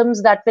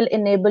systems that will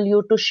enable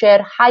you to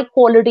share high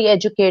quality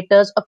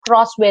educators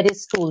across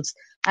various schools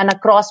and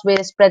across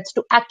various spreads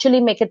to actually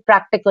make it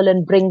practical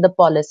and bring the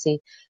policy.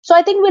 So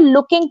I think we're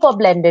looking for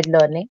blended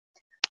learning.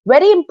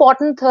 Very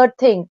important third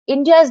thing,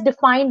 India is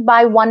defined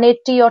by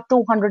 180 or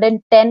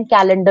 210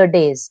 calendar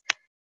days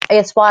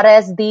as far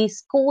as the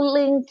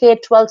schooling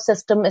K-12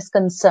 system is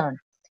concerned.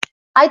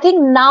 I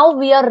think now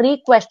we are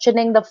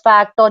re-questioning the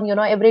fact on,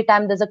 every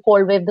time there's a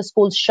cold wave, the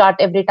school's shut.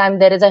 Every time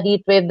there is a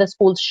heat wave, the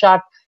school's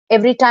shut.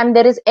 Every time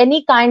there is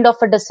any kind of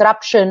a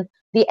disruption,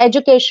 the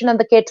education and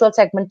the K-12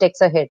 segment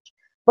takes a hit.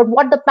 But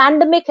what the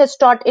pandemic has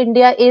taught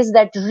India is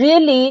that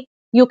really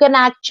you can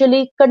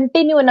actually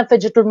continue in a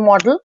phygital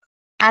model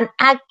and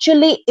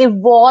actually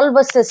evolve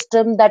a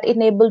system that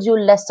enables you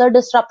lesser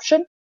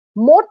disruption,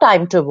 more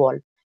time to evolve.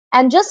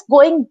 And just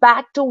going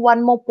back to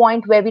one more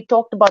point where we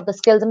talked about the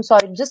skills, I'm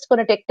sorry, I'm just going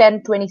to take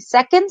 10, 20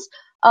 seconds,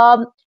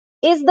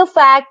 is the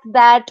fact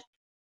that,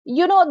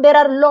 there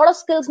are a lot of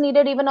skills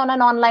needed even on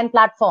an online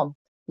platform.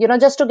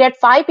 Just to get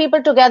 5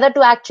 people together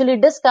to actually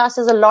discuss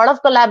is a lot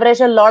of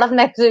collaboration, a lot of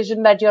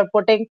negotiation that you're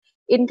putting,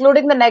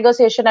 including the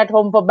negotiation at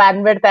home for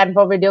bandwidth and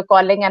for video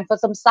calling and for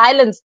some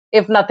silence,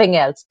 if nothing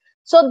else.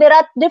 So there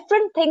are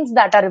different things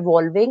that are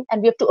evolving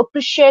and we have to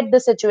appreciate the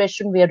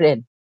situation we're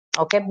in.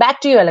 Okay,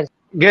 back to you, Alex.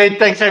 Great,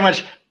 thanks very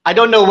much. I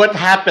don't know what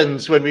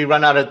happens when we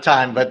run out of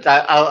time, but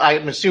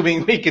I'm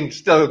assuming we can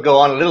still go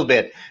on a little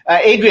bit.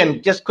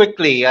 Adrian, just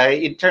quickly,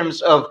 in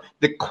terms of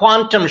the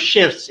quantum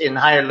shifts in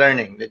higher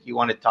learning that you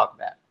want to talk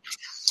about.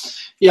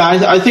 Yeah,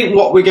 I think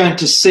what we're going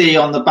to see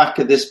on the back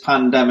of this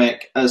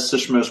pandemic, as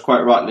Sushma has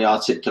quite rightly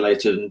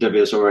articulated and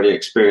Divya is already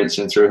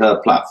experiencing through her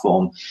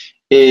platform,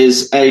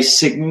 is a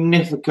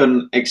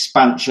significant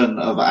expansion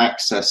of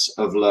access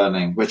of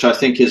learning, which I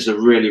think is a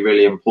really,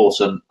 really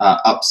important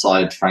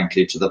upside,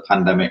 frankly, to the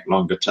pandemic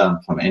longer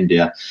term from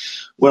India.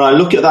 When I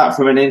look at that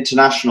from an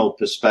international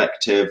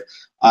perspective,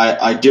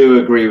 I do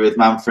agree with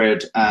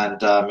Manfred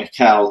and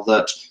Michele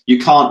that you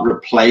can't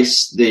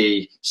replace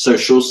the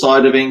social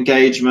side of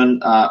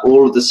engagement.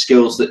 All of the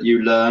skills that you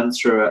learn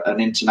through an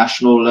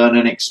international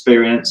learning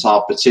experience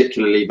are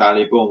particularly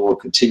valuable and will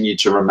continue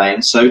to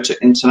remain so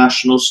to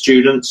international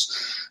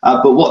students.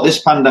 But what this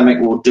pandemic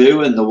will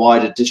do in the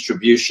wider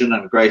distribution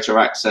and greater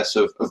access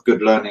of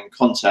good learning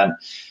content,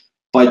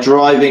 by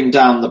driving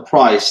down the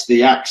price,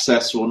 the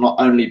access will not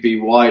only be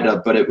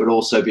wider, but it would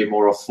also be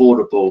more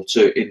affordable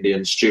to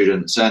Indian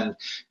students. And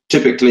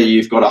typically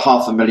you've got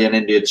 500,000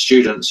 Indian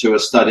students who are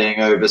studying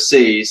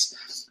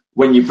overseas.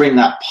 When you bring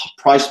that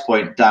price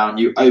point down,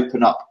 you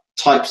open up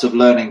types of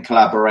learning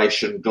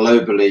collaboration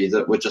globally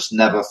that were just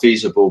never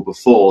feasible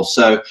before.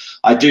 So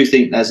I do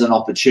think there's an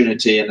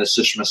opportunity, and as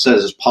Sushma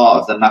says, as part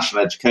of the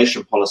national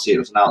education policy that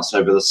was announced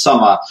over the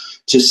summer,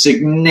 to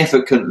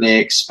significantly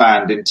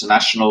expand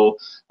international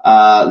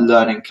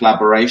learning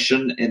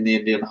collaboration in the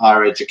Indian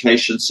higher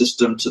education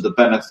system to the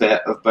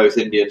benefit of both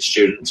Indian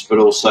students but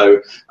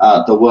also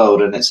the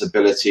world and its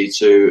ability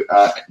to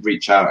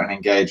reach out and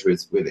engage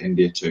with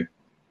India too.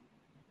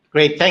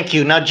 Great, thank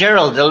you. Now,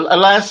 Gerald, a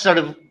last sort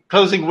of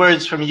closing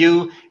words from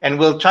you, and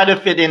we'll try to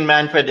fit in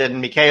Manfred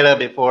and Michele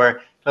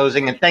before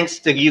closing. And thanks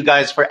to you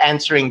guys for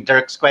answering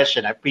Dirk's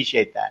question. I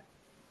appreciate that.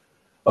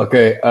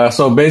 Okay,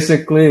 so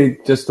basically,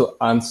 just to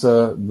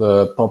answer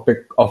the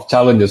topic of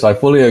challenges, I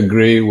fully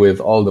agree with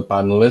all the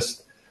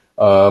panelists.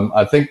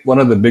 I think one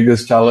of the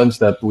biggest challenges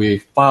that we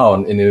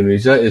found in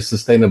Indonesia is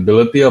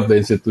sustainability of the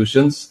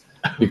institutions,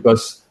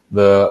 because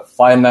the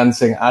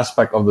financing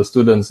aspect of the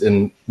students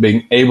in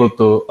being able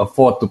to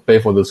afford to pay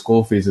for the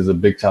school fees is a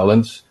big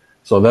challenge.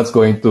 So that's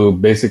going to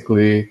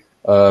basically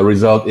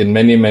result in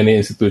many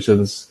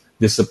institutions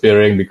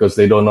disappearing because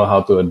they don't know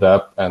how to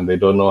adapt and they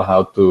don't know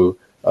how to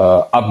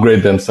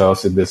upgrade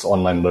themselves in this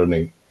online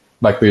learning.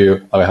 Back to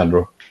you,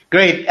 Alejandro.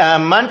 Great.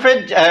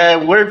 Manfred,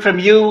 word from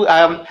you.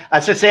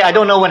 As I say, I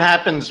don't know what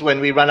happens when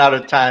we run out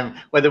of time,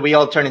 whether we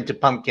all turn into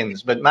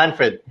pumpkins. But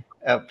Manfred,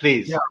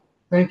 please. Yeah,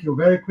 thank you.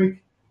 Very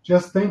quick.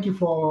 Just thank you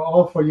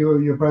for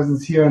your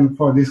presence here and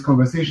for this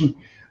conversation.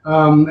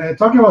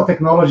 Talking about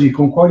technology,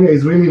 Concordia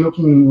is really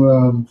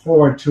looking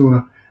forward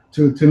to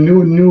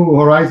new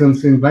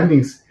horizons in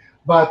blendings.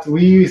 But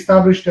we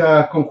established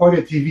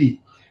Concordia TV,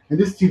 and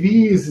this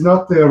TV is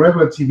not the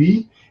regular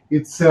TV.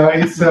 It's a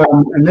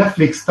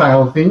Netflix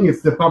style thing.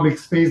 It's the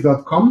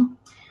publicspace.com,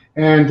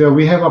 and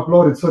we have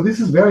uploaded. So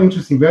this is very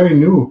interesting, very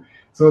new.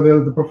 So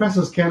the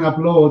professors can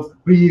upload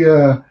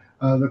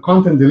the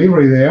content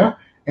delivery there,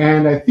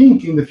 and I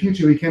think in the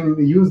future we can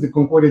use the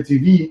Concordia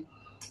TV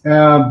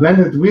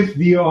blended with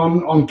the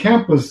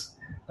on-campus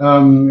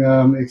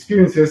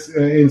experiences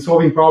in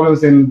solving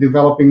problems and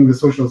developing the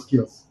social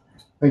skills.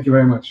 Thank you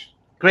very much.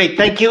 Great,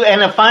 thank you.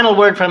 And a final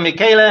word from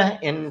Michele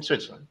in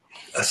Switzerland.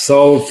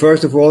 So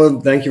first of all,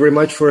 thank you very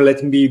much for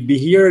letting me be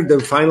here. The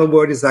final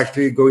word is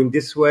actually going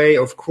this way.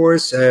 Of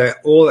course,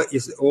 all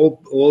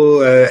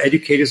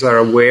educators are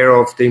aware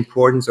of the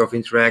importance of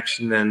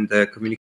interaction and communication.